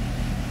again.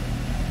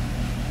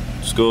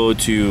 Let's go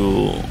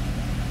to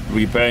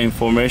repair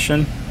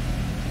information.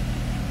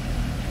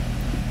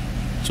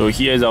 So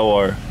here's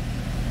our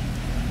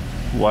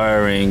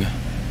wiring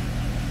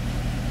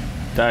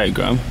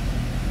diagram.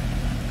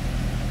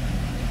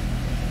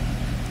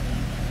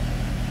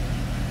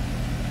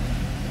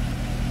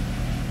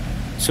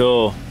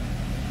 So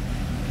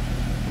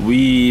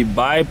we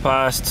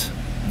bypassed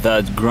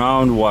that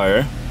ground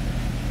wire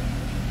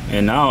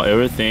and now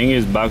everything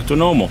is back to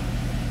normal.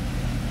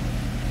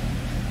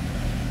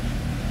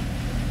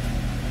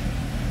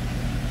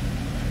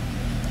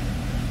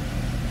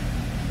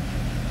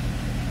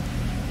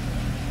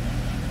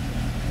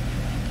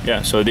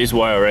 Yeah, so this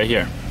wire right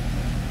here,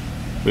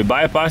 we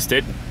bypassed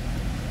it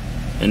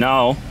and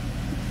now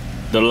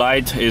the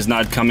light is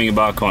not coming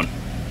back on.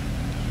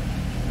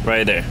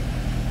 Right there.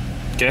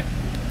 Okay,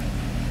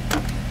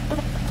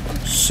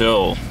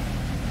 so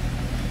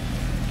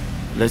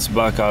let's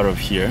back out of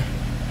here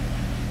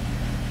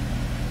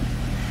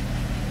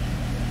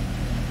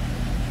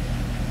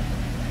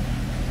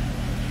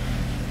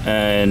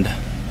and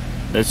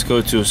let's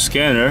go to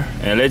scanner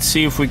and let's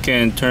see if we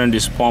can turn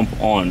this pump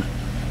on.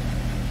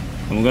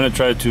 I'm gonna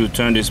try to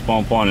turn this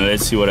pump on and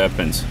let's see what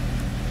happens.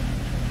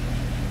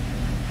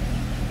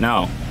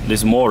 Now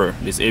this motor,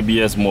 this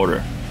ABS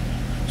motor,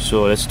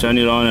 so let's turn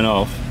it on and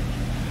off.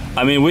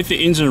 I mean, with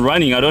the engine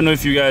running, I don't know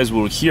if you guys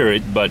will hear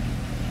it, but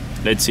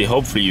let's see,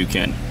 hopefully you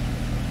can.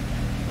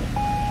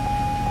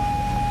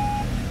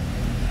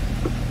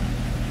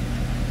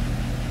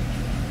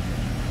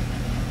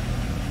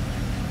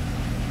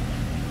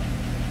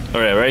 All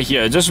right, right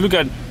here, just look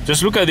at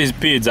these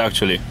PIDs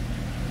actually.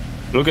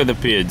 Look at the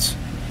PIDs.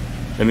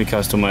 Let me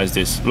customize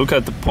this. Look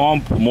at the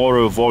pump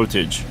motor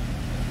voltage.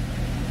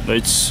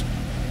 Let's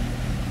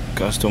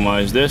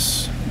customize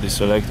this,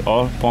 deselect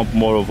all, pump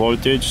motor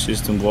voltage,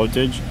 system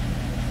voltage.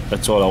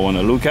 That's all I want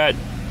to look at.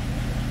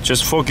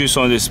 Just focus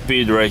on the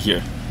speed right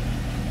here.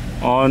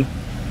 On.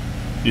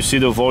 You see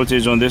the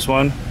voltage on this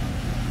one?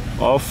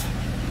 Off.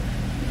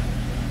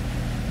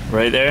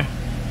 Right there.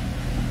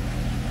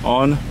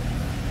 On.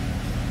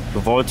 The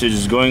voltage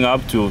is going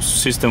up to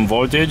system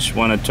voltage.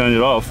 When I turn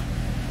it off,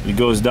 it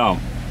goes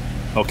down.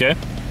 Okay?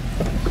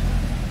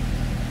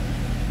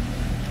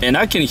 And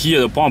I can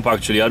hear the pump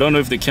actually. I don't know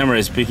if the camera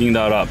is picking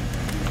that up.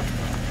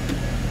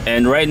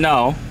 And right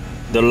now,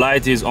 the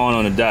light is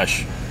on the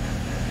dash.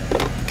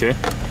 Okay?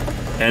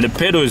 And the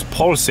pedal is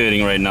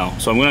pulsating right now.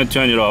 So I'm gonna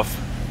turn it off.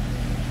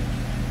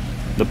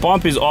 The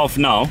pump is off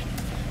now.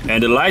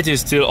 And the light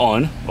is still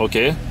on,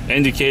 okay?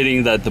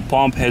 Indicating that the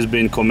pump has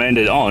been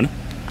commanded on.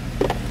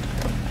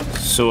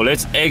 So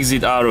let's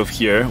exit out of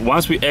here.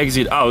 Once we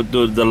exit out,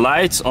 the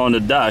lights on the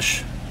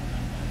dash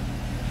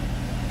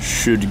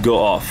should go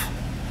off.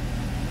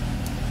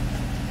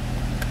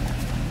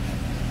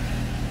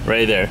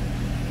 Right there.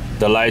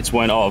 The lights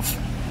went off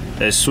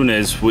as soon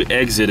as we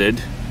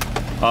exited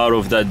out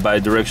of that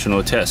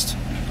bidirectional test.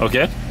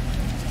 Okay?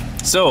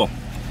 So,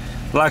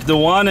 like the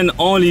one and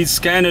only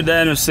scanner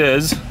diagnose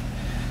says,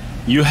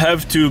 you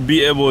have to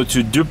be able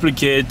to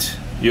duplicate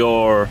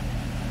your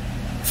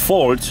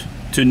fault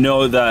to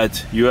know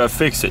that you have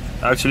fixed it.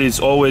 Actually, it's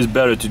always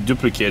better to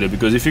duplicate it,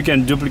 because if you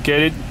can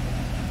duplicate it,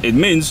 it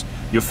means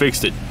you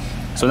fixed it.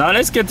 So now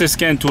let's get the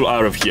scan tool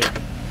out of here.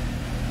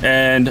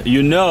 And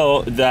you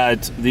know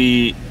that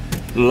the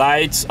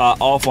lights are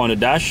off on the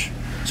dash.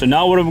 So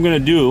now what I'm gonna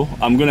do,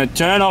 I'm gonna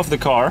turn off the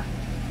car.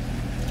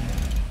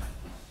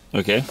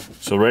 Okay,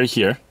 so right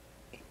here,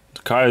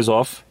 the car is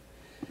off.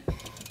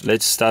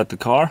 Let's start the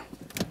car.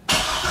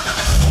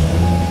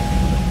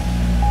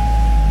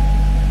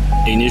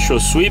 Initial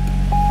sweep,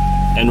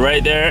 and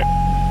right there,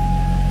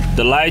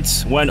 the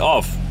lights went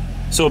off.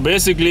 So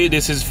basically,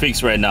 this is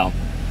fixed right now.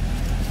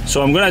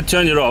 So I'm gonna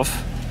turn it off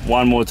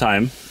one more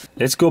time.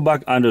 Let's go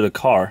back under the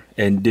car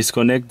and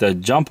disconnect the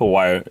jumper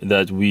wire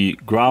that we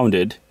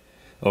grounded.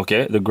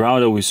 Okay, the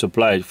ground that we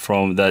supplied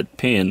from that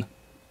pin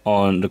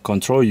on the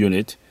control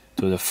unit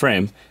to the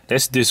frame.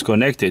 Let's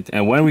disconnect it,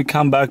 and when we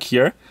come back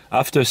here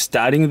after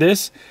starting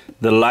this,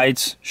 the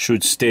lights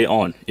should stay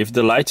on. If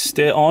the lights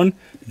stay on,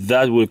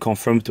 that will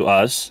confirm to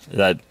us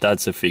that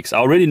that's a fix. I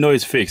already know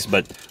it's fixed,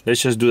 but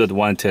let's just do that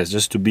one test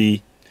just to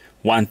be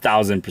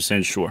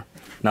 1000% sure.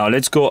 Now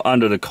let's go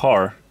under the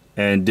car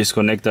and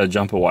disconnect that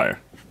jumper wire.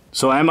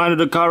 So I'm under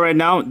the car right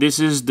now. This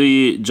is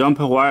the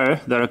jumper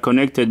wire that are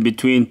connected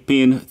between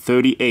pin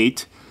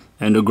 38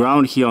 and the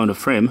ground here on the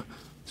frame.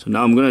 So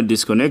now I'm gonna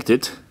disconnect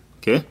it.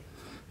 Okay,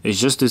 it's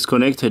just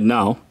disconnected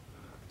now.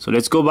 So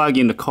let's go back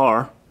in the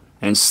car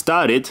and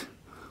start it.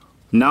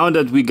 Now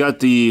that we got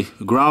the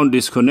ground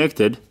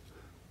disconnected,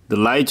 the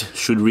light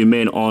should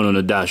remain on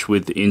the dash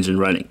with the engine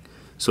running.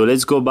 So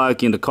let's go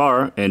back in the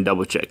car and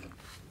double check.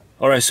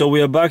 All right, so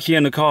we are back here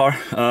in the car.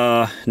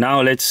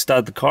 Now let's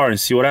start the car and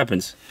see what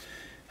happens.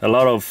 A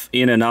lot of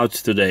in and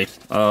outs today.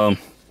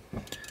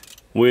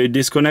 We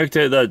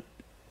disconnected that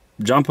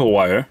jumper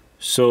wire,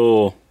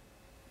 so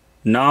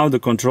now the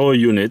control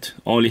unit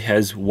only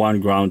has one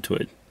ground to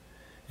it.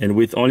 And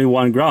with only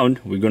one ground,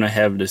 we're gonna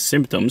have the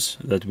symptoms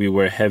that we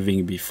were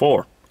having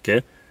before,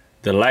 okay?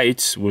 The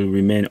lights will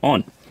remain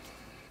on.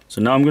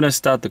 So now I'm gonna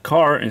start the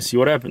car and see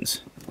what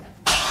happens.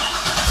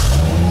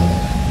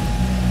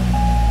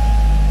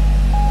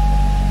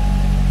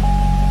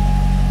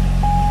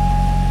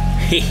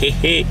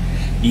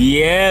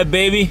 Yeah,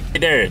 baby.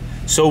 There.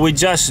 So we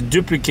just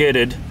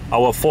duplicated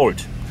our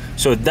fault.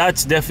 So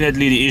that's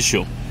definitely the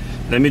issue.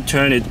 Let me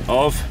turn it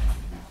off.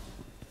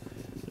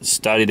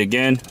 Start it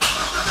again.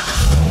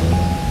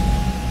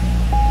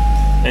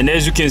 And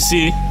as you can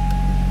see,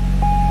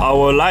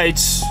 our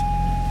lights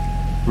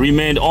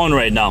remained on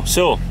right now.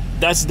 So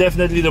that's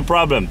definitely the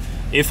problem.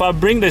 If I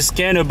bring the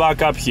scanner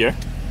back up here,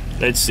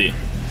 let's see.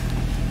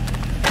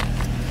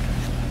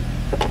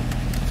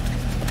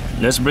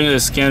 Let's bring the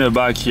scanner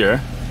back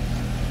here.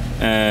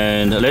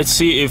 And let's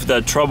see if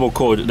that trouble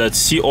code, that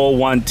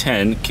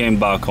C0110, came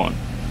back on.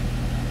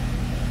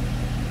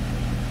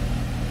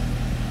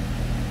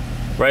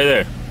 Right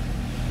there.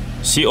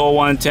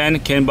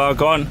 C0110 came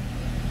back on.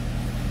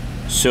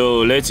 So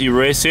let's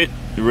erase it,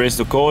 erase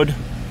the code.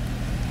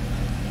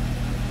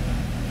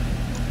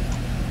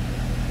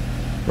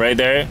 Right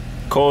there,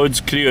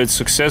 codes cleared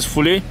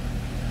successfully.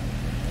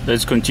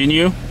 Let's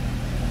continue.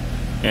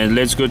 And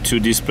let's go to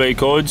display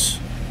codes,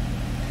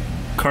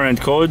 current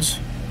codes.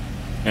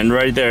 And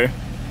right there,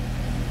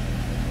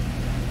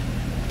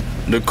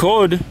 the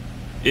code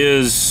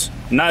is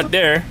not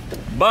there,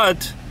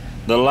 but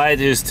the light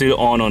is still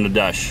on the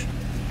dash.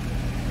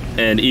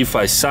 And if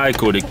I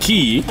cycle the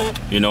key,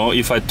 you know,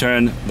 if I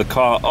turn the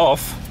car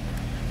off,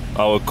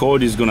 our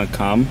code is gonna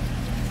come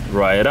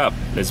right up.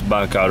 Let's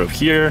back out of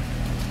here.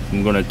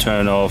 I'm gonna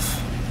turn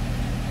off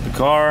the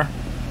car.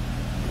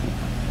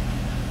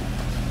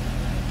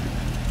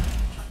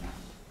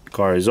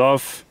 Car is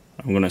off.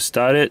 I'm gonna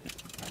start it.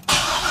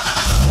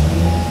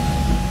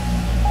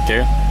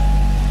 Okay.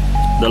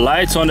 the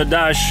lights on the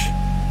dash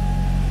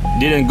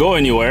didn't go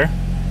anywhere.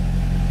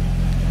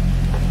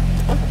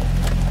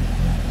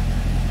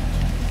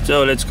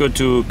 So let's go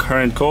to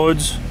current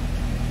codes,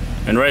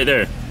 and right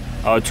there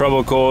our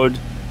trouble code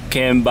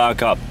came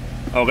back up.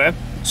 Okay,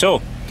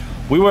 so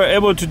we were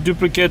able to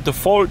duplicate the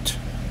fault.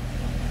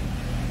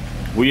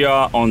 We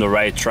are on the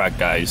right track,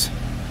 guys.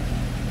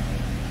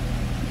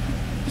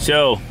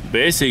 So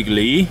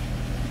basically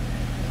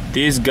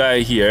this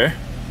guy here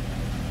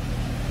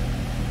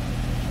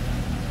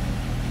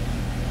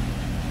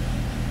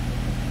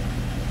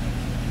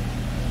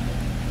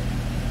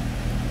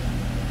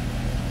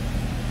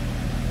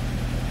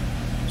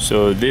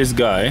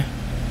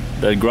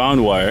that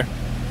ground wire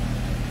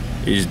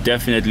is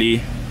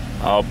definitely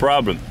our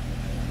problem.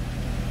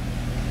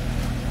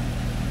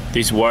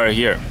 This wire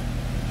here,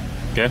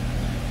 okay,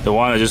 the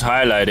one I just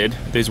highlighted,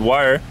 this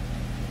wire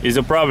is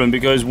a problem,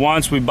 because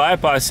once we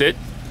bypass it,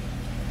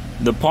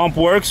 the pump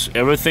works,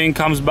 everything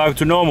comes back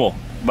to normal.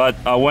 But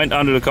I went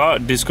under the car,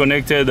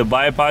 disconnected the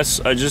bypass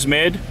I just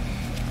made.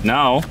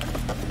 Now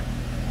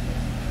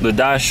the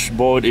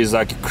dashboard is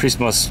like a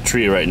Christmas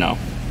tree right now.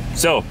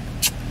 So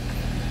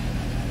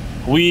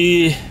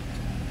we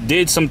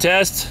did some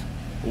tests.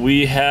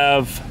 We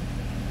have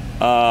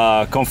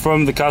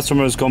confirmed the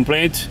customer's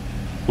complaint.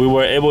 We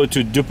were able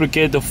to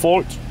duplicate the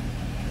fault,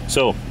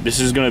 so this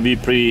is gonna be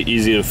pretty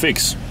easy to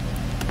fix.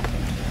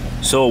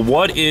 So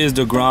what is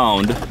the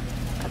ground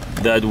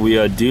that we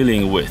are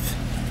dealing with?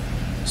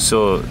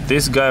 So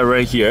this guy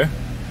right here,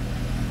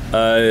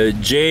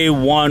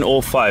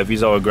 J0105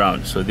 is our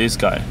ground. So this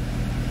guy,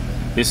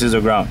 this is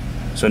the ground.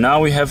 So now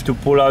we have to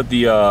pull out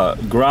the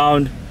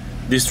ground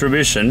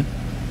distribution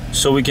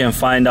so we can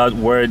find out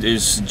where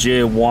this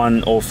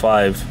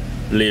J0105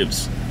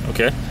 lives.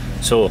 Okay,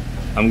 so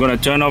I'm gonna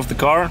turn off the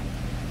car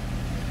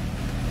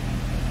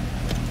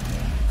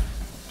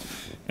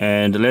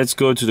and let's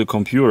go to the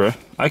computer.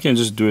 I can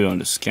just do it on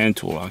the scan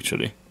tool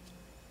actually.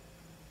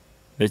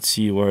 Let's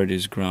see where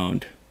this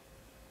ground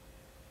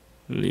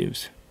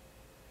lives.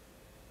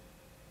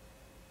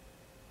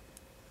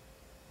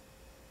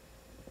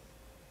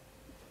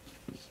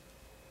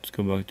 Let's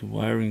go back to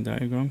wiring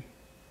diagram.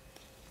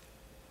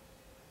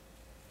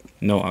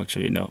 No,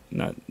 actually no,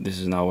 not this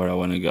is not where I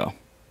want to go.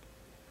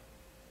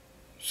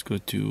 Let's go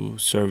to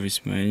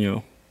service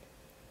menu.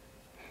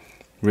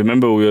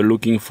 Remember, we are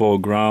looking for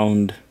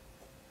ground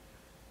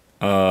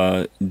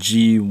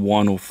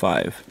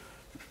G105.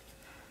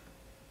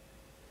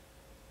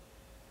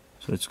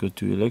 So let's go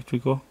to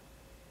electrical,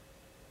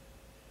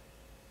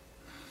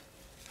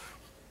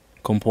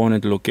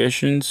 component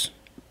locations.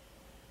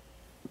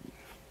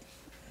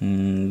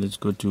 Let's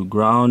go to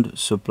ground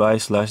supply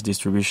 /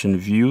 distribution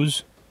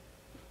views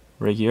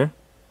right here.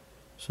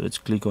 So let's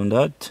click on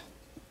that.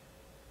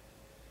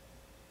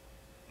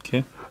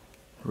 Okay,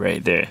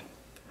 right there.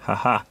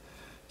 Haha.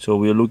 So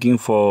we're looking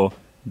for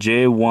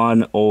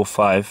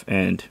J105,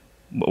 and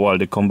well,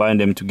 they combine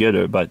them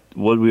together, but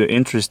what we're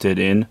interested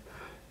in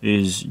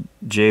is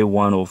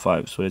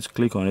J105. So let's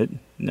click on it.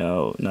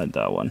 No, not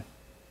that one,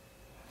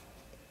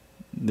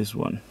 this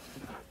one.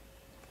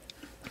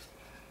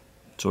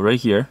 So right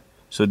here,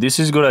 so this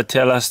is gonna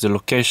tell us the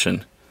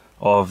location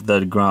of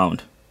that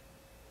ground.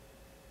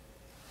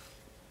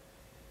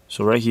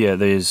 So right here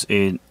there is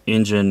an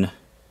engine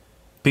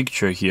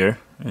picture here,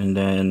 and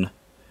then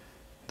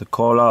the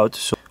call out.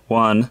 So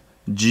 1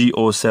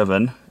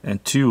 G07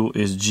 and 2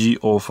 is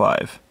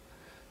G05.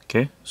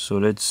 Okay, so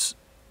let's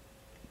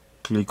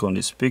click on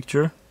this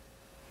picture.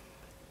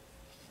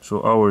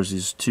 So ours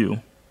is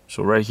 2.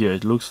 So right here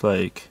it looks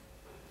like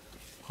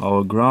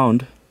our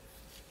ground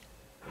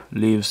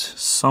lives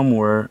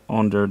somewhere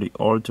under the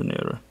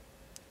alternator.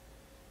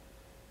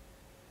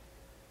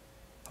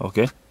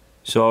 Okay,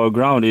 so our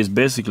ground is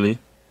basically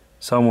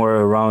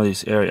somewhere around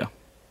this area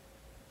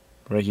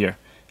right here,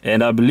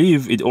 and I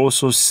believe it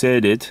also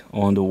said it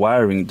on the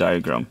wiring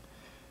diagram.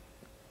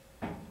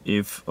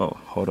 If, oh,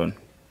 hold on,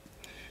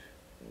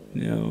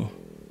 no,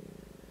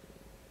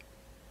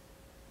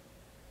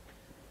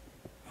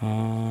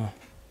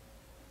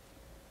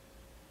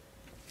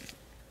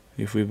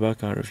 if we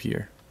back out of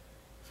here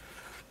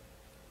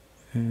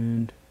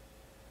and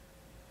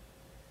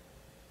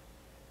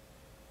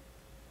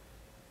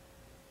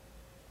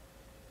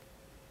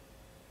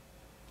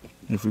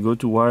if we go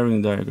to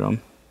wiring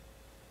diagram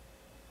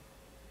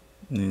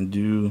and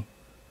do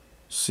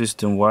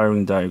system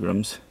wiring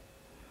diagrams,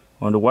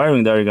 on the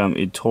wiring diagram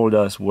it told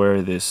us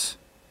where this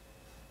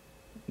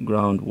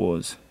ground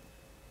was.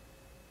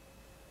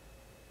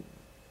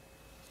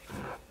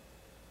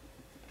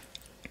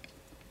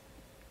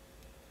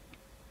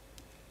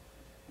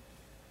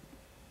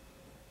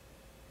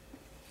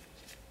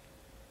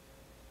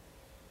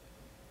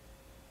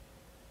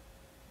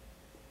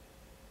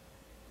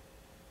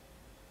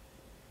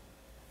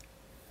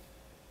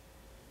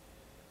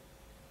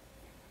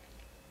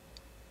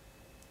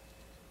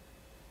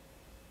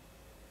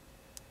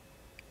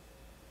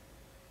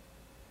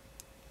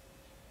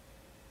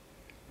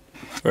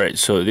 Right,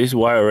 so this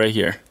wire right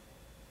here,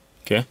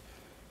 okay,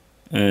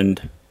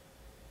 and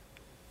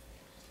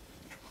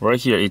right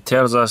here it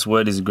tells us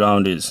where this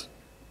ground is.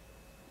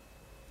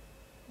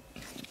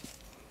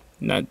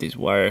 Not this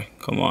wire,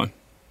 come on.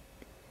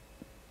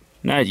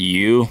 Not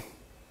you.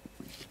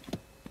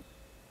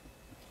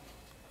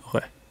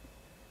 Okay.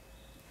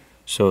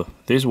 So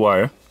this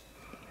wire,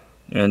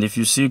 and if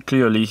you see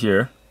clearly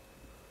here,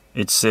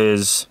 it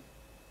says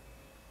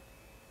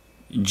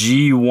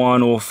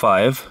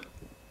C0110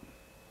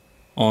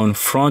 on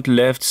front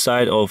left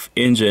side of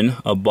engine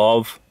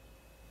above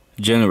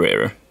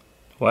generator.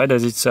 Why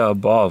does it say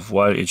above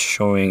while it's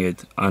showing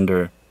it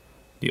under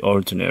the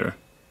alternator?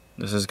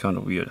 This is kind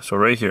of weird. So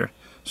right here,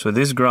 so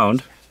this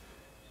ground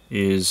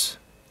is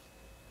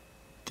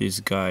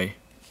this guy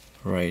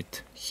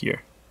right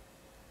here.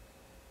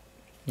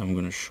 I'm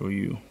gonna show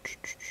you.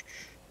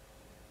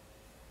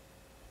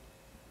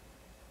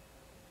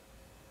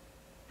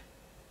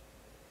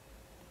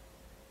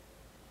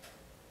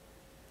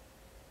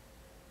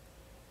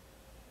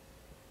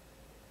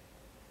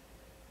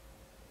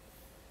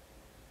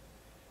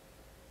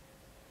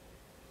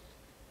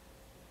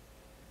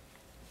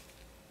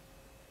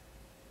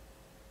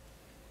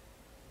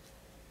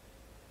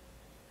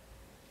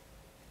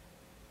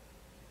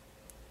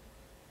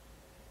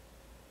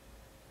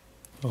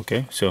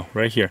 Okay, so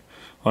right here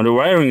on the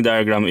wiring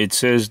diagram it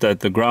says that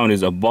the ground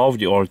is above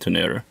the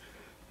alternator,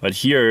 but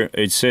here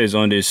it says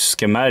on this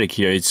schematic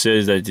here it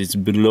says that it's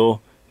below,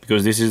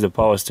 because this is the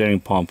power steering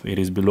pump, it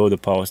is below the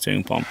power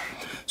steering pump.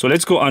 So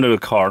let's go under the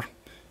car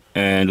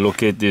and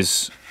locate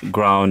this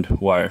ground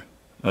wire,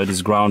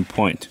 this ground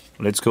point.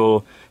 Let's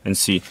go and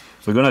see.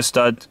 We're gonna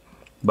start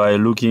by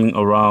looking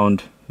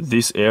around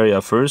this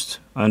area first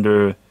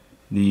under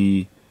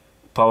the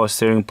power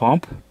steering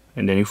pump,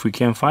 and then if we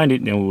can't find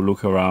it, then we'll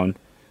look around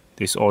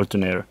this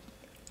alternator.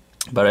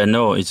 But I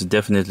know it's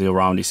definitely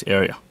around this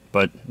area,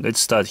 but let's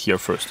start here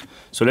first.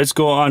 So let's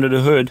go under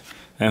the hood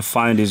and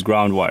find this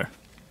ground wire.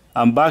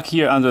 I'm back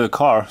here under the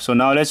car, so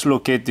now let's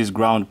locate this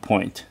ground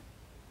point,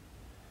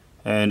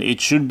 and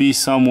it should be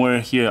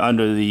somewhere here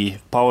under the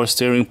power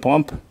steering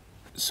pump.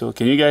 So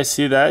can you guys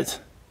see that?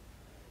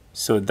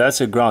 So that's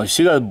a ground.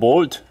 See that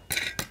bolt?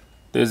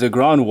 There's a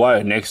ground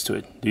wire next to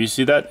it. Do you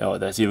see that? Oh,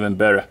 that's even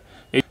better.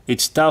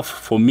 It's tough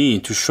for me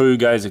to show you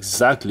guys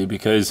exactly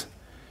because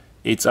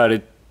it's at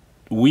a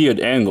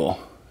weird angle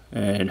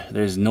and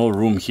there's no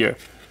room here.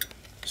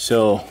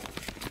 So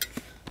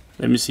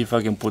let me see if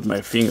I can put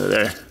my finger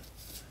there.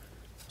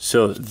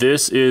 So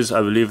this is, I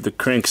believe, the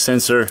crank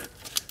sensor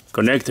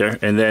connector,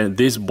 and then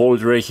this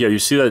bolt right here, you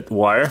see that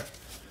wire?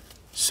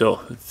 So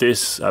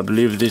this, I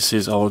believe this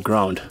is our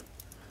ground.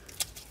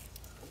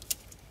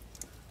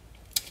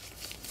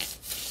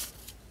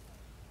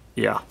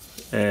 Yeah,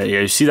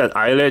 you see that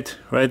eyelet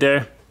right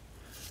there?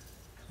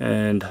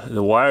 And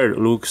the wire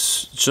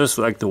looks just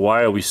like the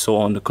wire we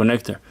saw on the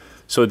connector.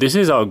 So this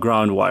is our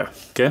ground wire,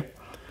 okay?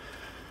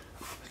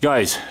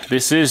 Guys,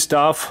 this is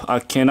tough. I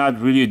cannot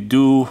really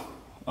do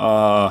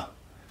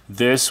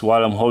this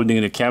while I'm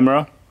holding the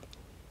camera.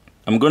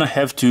 I'm gonna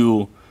have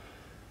to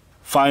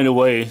find a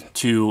way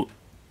to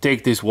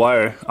take this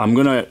wire. I'm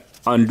gonna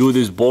undo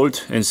this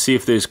bolt and see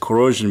if there's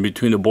corrosion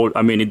between the bolt.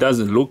 I mean, it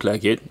doesn't look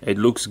like it. It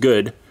looks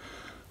good.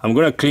 I'm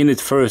gonna clean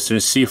it first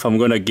and see if I'm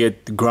gonna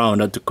get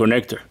ground at the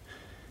connector.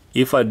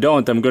 If I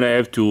don't, I'm gonna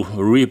have to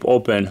rip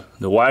open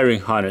the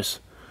wiring harness.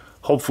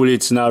 Hopefully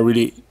it's not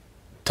really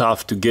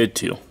tough to get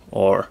to,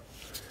 or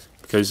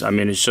because I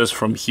mean it's just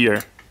from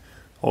here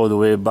all the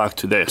way back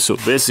to there. So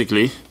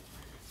basically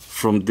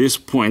from this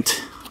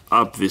point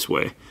up this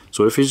way.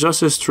 So if it's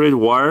just a straight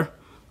wire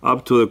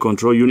up to the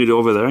control unit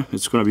over there,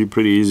 it's gonna be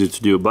pretty easy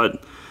to do,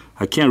 but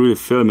I can't really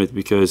film it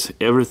because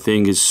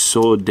everything is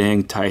so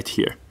dang tight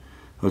here.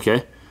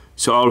 Okay,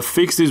 so I'll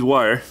fix this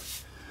wire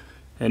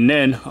and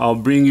then I'll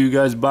bring you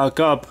guys back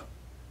up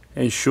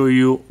and show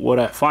you what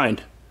I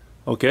find.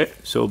 Okay,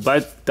 so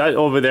but that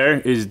over there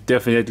is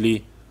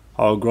definitely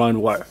our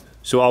ground wire.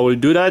 So I will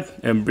do that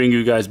and bring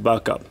you guys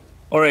back up.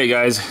 Alright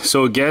guys,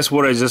 so guess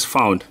what I just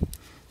found?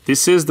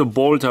 This is the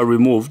bolt I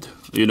removed,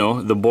 you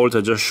know, the bolt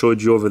I just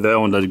showed you over there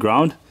on that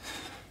ground.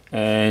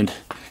 And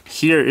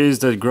here is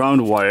that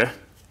ground wire.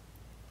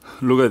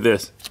 Look at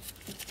this.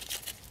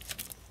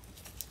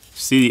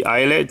 See the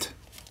eyelet?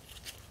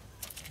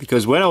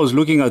 Because when I was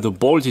looking at the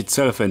bolt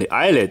itself and the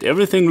eyelet,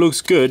 everything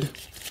looks good,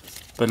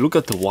 but look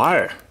at the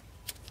wire.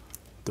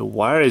 The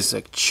wire is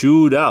like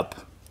chewed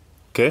up,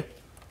 okay?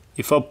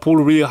 If I pull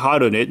really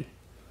hard on it,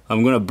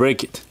 I'm gonna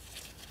break it.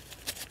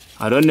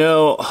 I don't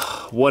know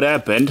what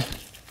happened.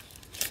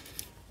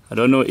 I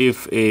don't know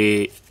if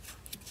a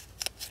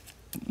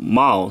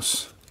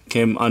mouse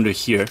came under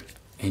here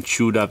and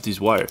chewed up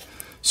this wire.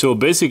 So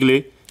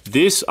basically,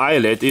 this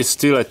eyelet is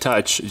still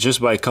attached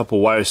just by a couple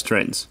wire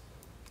strands,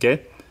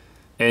 okay?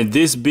 And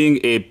this being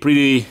a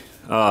pretty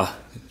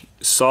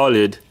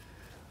solid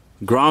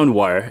ground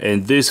wire,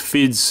 and this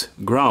feeds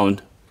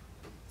ground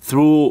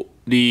through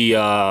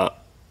the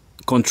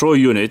control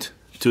unit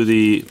to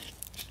the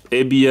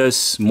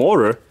ABS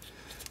motor,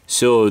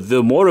 so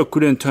the motor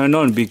couldn't turn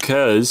on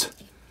because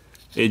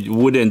it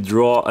wouldn't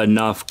draw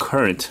enough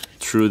current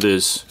through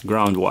this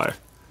ground wire.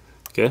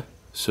 Okay,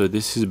 So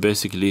this is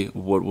basically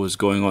what was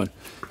going on,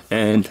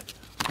 and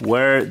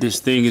where this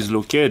thing is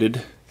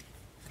located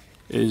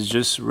is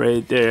just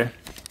right there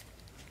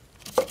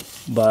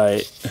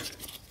by,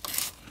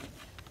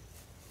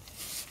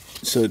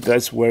 so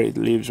that's where it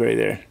lives right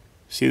there.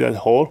 See that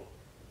hole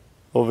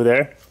over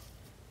there?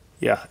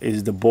 Yeah,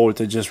 is the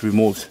bolt I just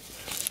removed.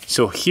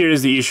 So here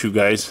is the issue,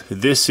 guys.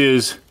 This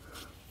is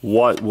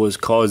what was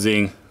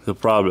causing the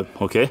problem,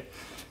 okay?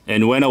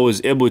 And when I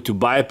was able to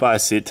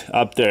bypass it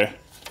up there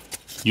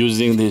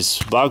using this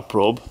spark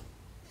probe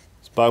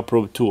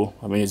tool,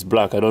 I mean it's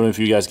black, I don't know if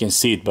you guys can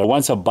see it, but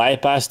once I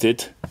bypassed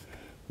it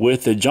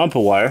with the jumper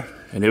wire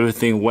and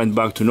everything went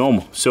back to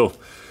normal. So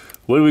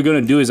what we're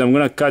gonna do is I'm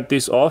gonna cut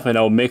this off and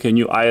I'll make a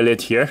new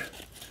eyelet here,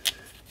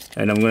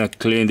 and I'm gonna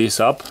clean this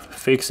up,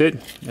 fix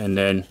it, and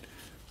then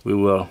we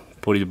will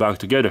put it back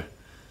together.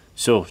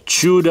 So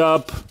chewed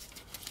up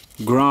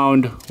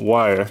ground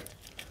wire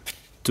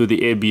to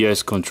the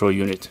ABS control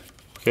unit.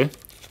 Okay,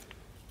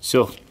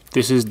 so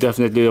this is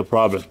definitely a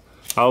problem.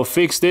 I'll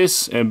fix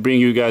this and bring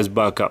you guys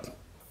back up.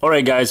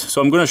 Alright guys,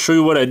 so I'm gonna show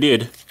you what I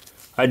did.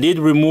 I did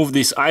remove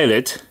this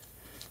eyelet.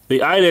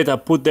 The eyelet I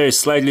put there is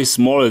slightly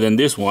smaller than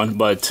this one,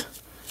 but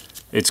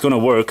it's gonna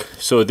work.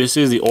 So this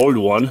is the old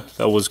one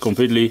that was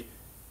completely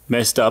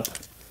messed up.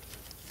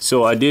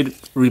 So I did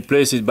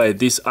replace it by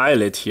this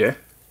eyelet here.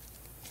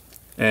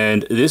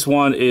 And this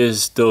one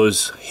is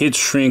those heat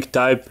shrink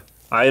type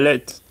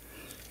eyelet.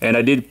 And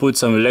I did put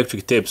some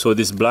electric tape, so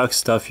this black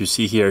stuff you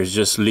see here is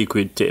just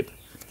liquid tape.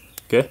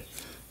 Okay,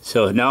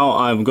 so now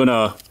I'm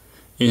gonna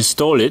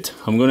install it.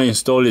 I'm gonna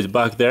install it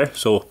back there,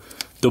 so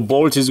the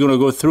bolt is gonna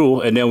go through,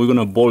 and then we're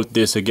gonna bolt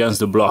this against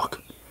the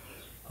block.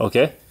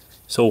 Okay,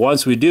 so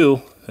once we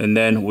do, and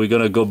then we're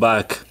gonna go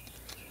back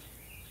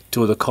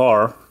to the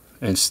car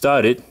and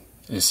start it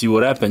and see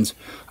what happens.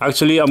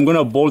 Actually, I'm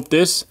gonna bolt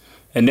this,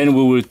 and then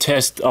we will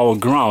test our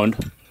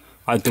ground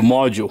at the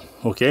module.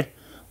 Okay.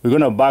 We're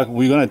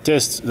gonna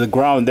test the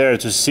ground there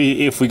to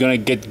see if we're gonna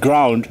get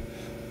ground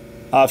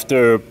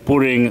after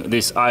putting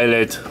this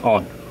eyelet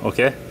on.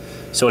 Okay,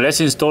 so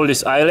let's install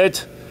this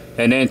eyelet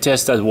and then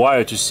test that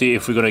wire to see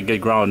if we're gonna get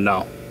ground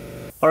now.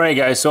 Alright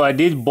guys, so I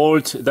did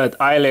bolt that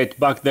eyelet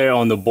back there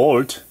on the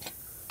bolt.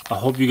 I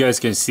hope you guys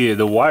can see it.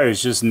 The wire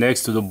is just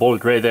next to the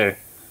bolt right there.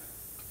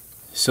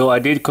 So I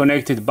did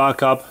connect it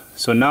back up.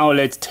 So now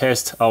let's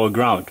test our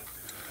ground.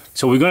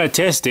 So we're gonna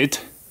test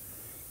it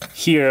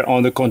here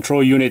on the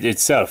control unit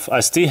itself.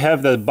 I still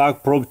have that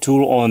back probe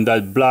tool on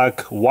that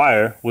black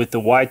wire with the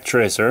white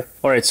tracer.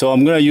 Alright, so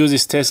I'm gonna use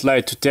this test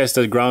light to test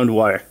that ground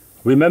wire.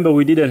 Remember,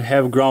 we didn't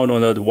have ground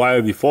on that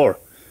wire before.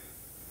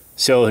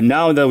 So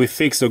now that we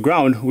fixed the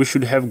ground, we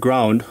should have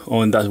ground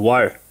on that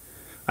wire.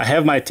 I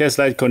have my test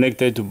light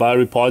connected to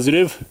battery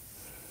positive.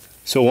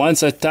 So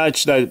once I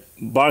touch that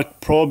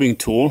back probing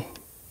tool,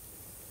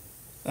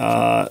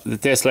 the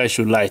test light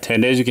should light.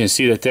 And as you can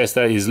see, the test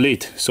light is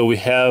lit. So we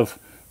have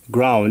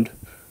ground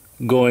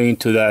going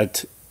to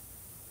that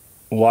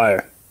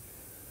wire.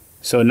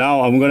 So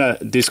now I'm gonna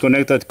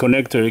disconnect that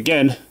connector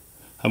again.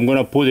 I'm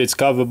gonna put its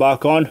cover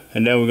back on,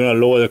 and then we're gonna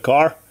lower the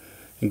car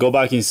and go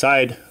back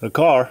inside the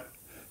car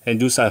and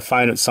do some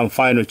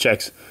final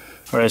checks.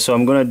 Alright, so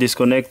I'm gonna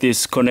disconnect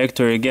this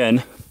connector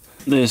again,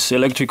 this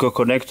electrical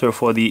connector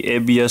for the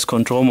ABS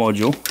control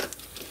module.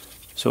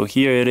 So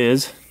here it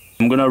is.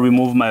 I'm gonna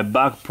remove my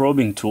back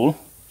probing tool.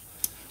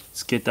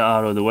 Let's get that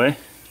out of the way.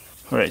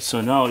 Alright,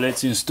 so now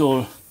let's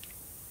install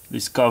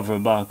this cover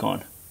back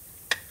on.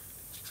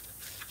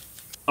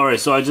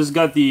 Alright, so I just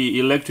got the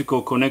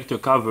electrical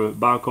connector cover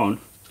back on.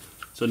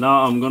 So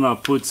now I'm gonna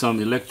put some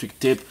electric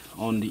tape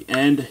on the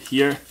end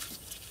here.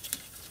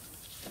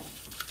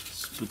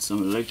 Let's put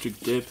some electric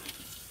tape.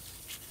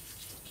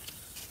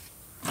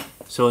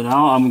 So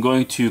now I'm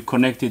going to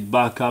connect it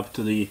back up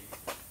to the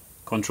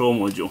control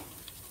module.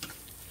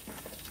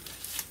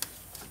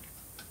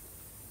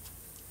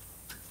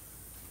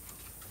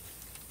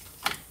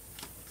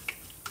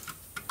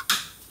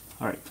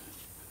 Alright,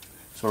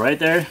 so right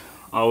there,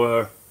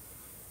 our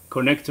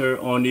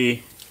connector on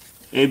the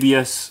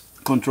ABS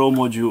control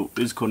module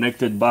is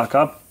connected back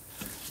up.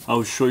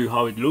 I'll show you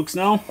how it looks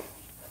now.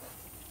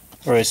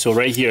 Alright, so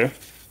right here,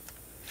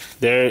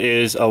 there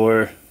is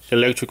our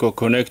electrical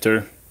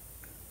connector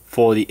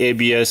for the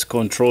ABS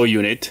control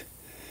unit.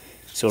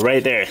 So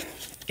right there,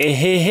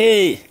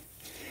 hey,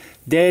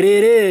 there it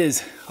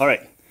is.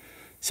 Alright,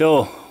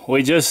 so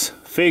we just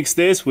fixed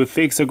this, we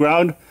fixed the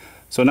ground.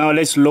 So now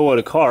let's lower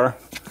the car.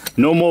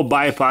 No more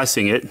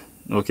bypassing it,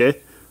 okay?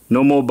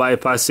 No more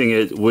bypassing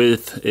it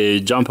with a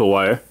jumper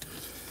wire.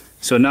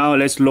 So now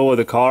let's lower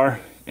the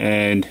car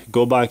and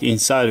go back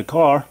inside the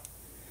car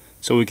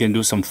so we can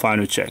do some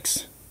final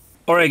checks.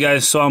 Alright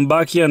guys, so I'm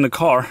back here in the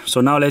car.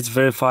 So now let's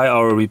verify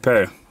our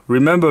repair.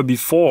 Remember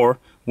before,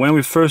 when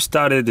we first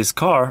started this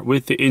car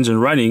with the engine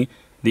running,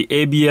 the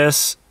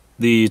ABS,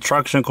 the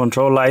traction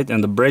control light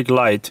and the brake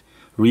light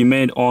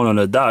remained on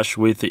the dash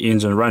with the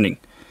engine running.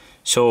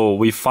 So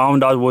we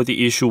found out what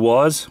the issue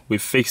was. We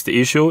fixed the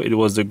issue. It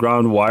was the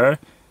ground wire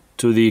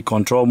to the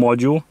control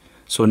module.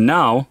 So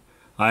now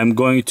I'm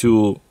going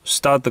to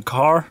start the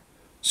car,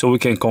 so we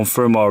can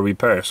confirm our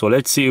repair. So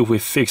let's see if we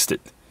fixed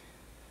it.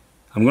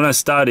 I'm gonna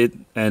start it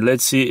and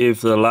let's see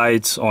if the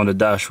lights on the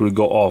dash will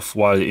go off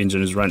while the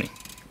engine is running.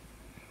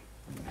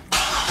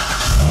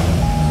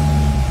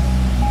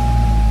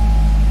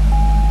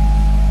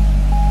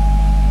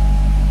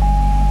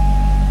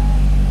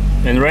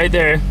 And right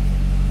there,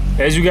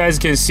 as you guys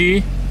can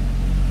see,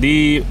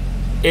 the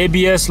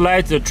ABS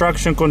light, the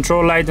traction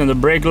control light, and the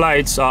brake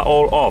lights are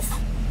all off.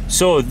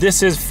 So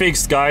this is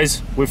fixed,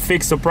 guys. We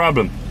fixed the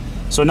problem.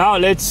 So now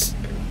let's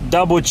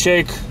double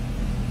check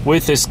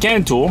with a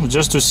scan tool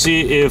just to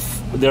see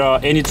if there are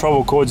any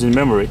trouble codes in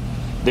memory.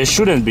 There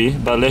shouldn't be,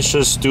 but let's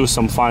just do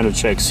some final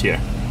checks here.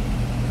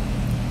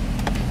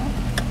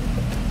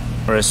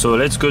 Alright, so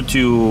let's go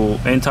to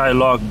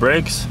anti-lock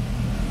brakes.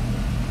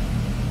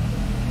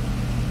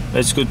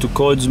 Let's go to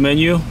codes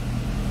menu,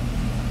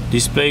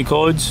 display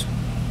codes,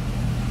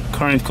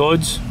 current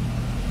codes,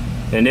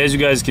 and as you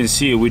guys can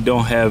see, we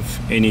don't have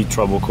any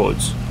trouble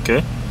codes.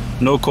 Okay,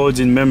 no codes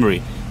in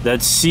memory. That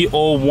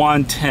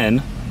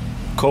C0110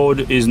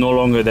 code is no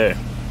longer there.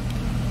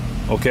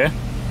 Okay,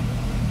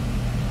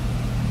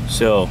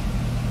 so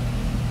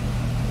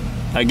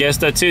I guess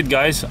that's it,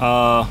 guys.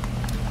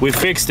 We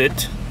fixed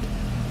it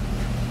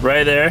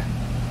right there.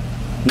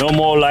 No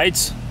more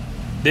lights.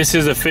 This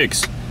is a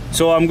fix.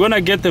 So I'm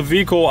gonna get the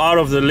vehicle out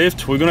of the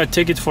lift. We're gonna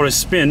take it for a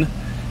spin,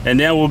 and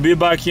then we'll be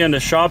back here in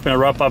the shop and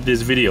wrap up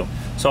this video.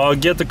 So I'll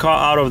get the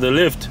car out of the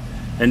lift,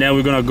 and then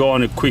we're gonna go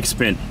on a quick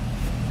spin.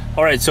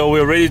 All right, so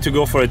we're ready to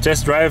go for a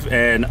test drive,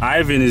 and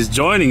Ivan is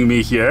joining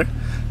me here.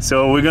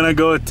 So we're gonna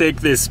go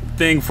take this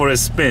thing for a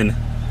spin.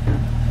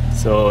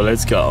 So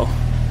let's go.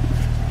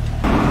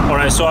 All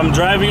right, so I'm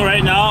driving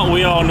right now.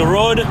 We are on the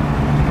road,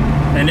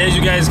 and as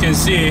you guys can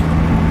see,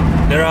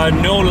 there are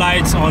no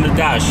lights on the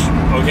dash,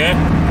 okay?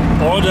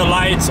 All the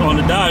lights on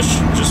the dash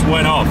just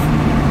went off.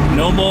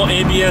 No more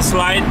ABS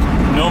light,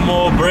 no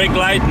more brake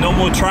light, no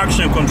more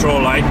traction control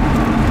light,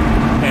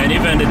 and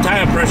even the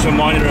tire pressure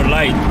monitor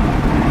light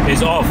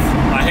is off.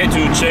 I had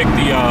to check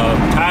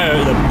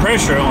the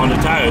pressure on the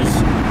tires.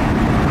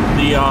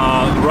 The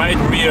right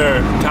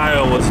rear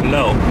tire was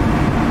low.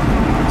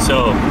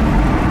 So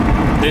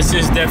this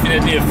is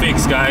definitely a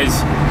fix,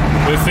 guys.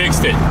 We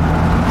fixed it.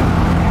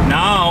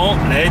 Now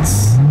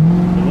let's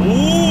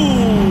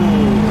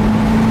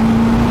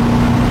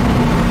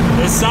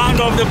the sound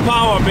of the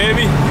power,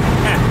 baby.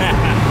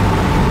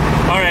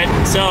 All right,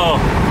 so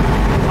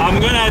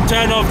I'm gonna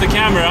turn off the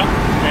camera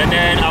and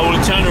then I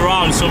will turn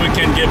around so we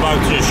can get back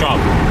to the shop.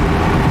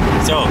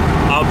 So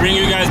I'll bring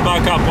you guys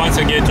back up once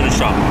I get to the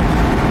shop.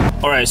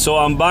 All right, so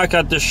I'm back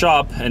at the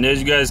shop, and as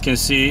you guys can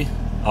see,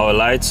 our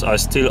lights are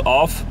still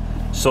off.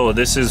 So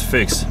this is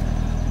fixed.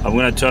 I'm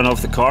gonna turn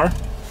off the car.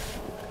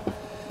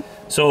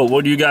 So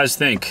what do you guys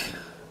think?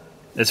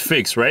 It's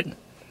fixed, right?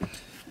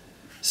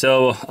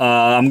 So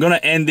I'm gonna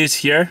end this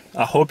here.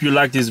 I hope you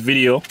like this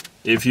video.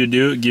 If you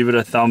do, give it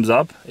a thumbs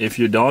up. If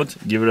you don't,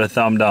 give it a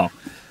thumb down.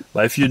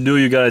 But if you do,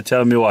 you gotta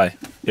tell me why.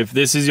 If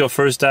this is your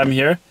first time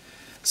here,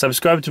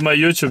 subscribe to my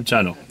YouTube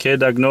channel,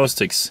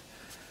 Diagnostics.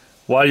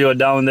 While you're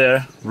down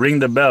there, ring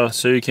the bell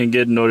so you can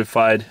get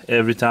notified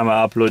every time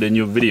I upload a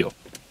new video.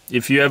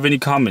 If you have any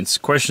comments,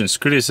 questions,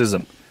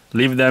 criticism,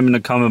 leave them in the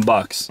comment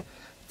box.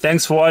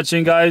 Thanks for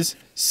watching, guys.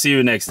 See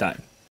you next time.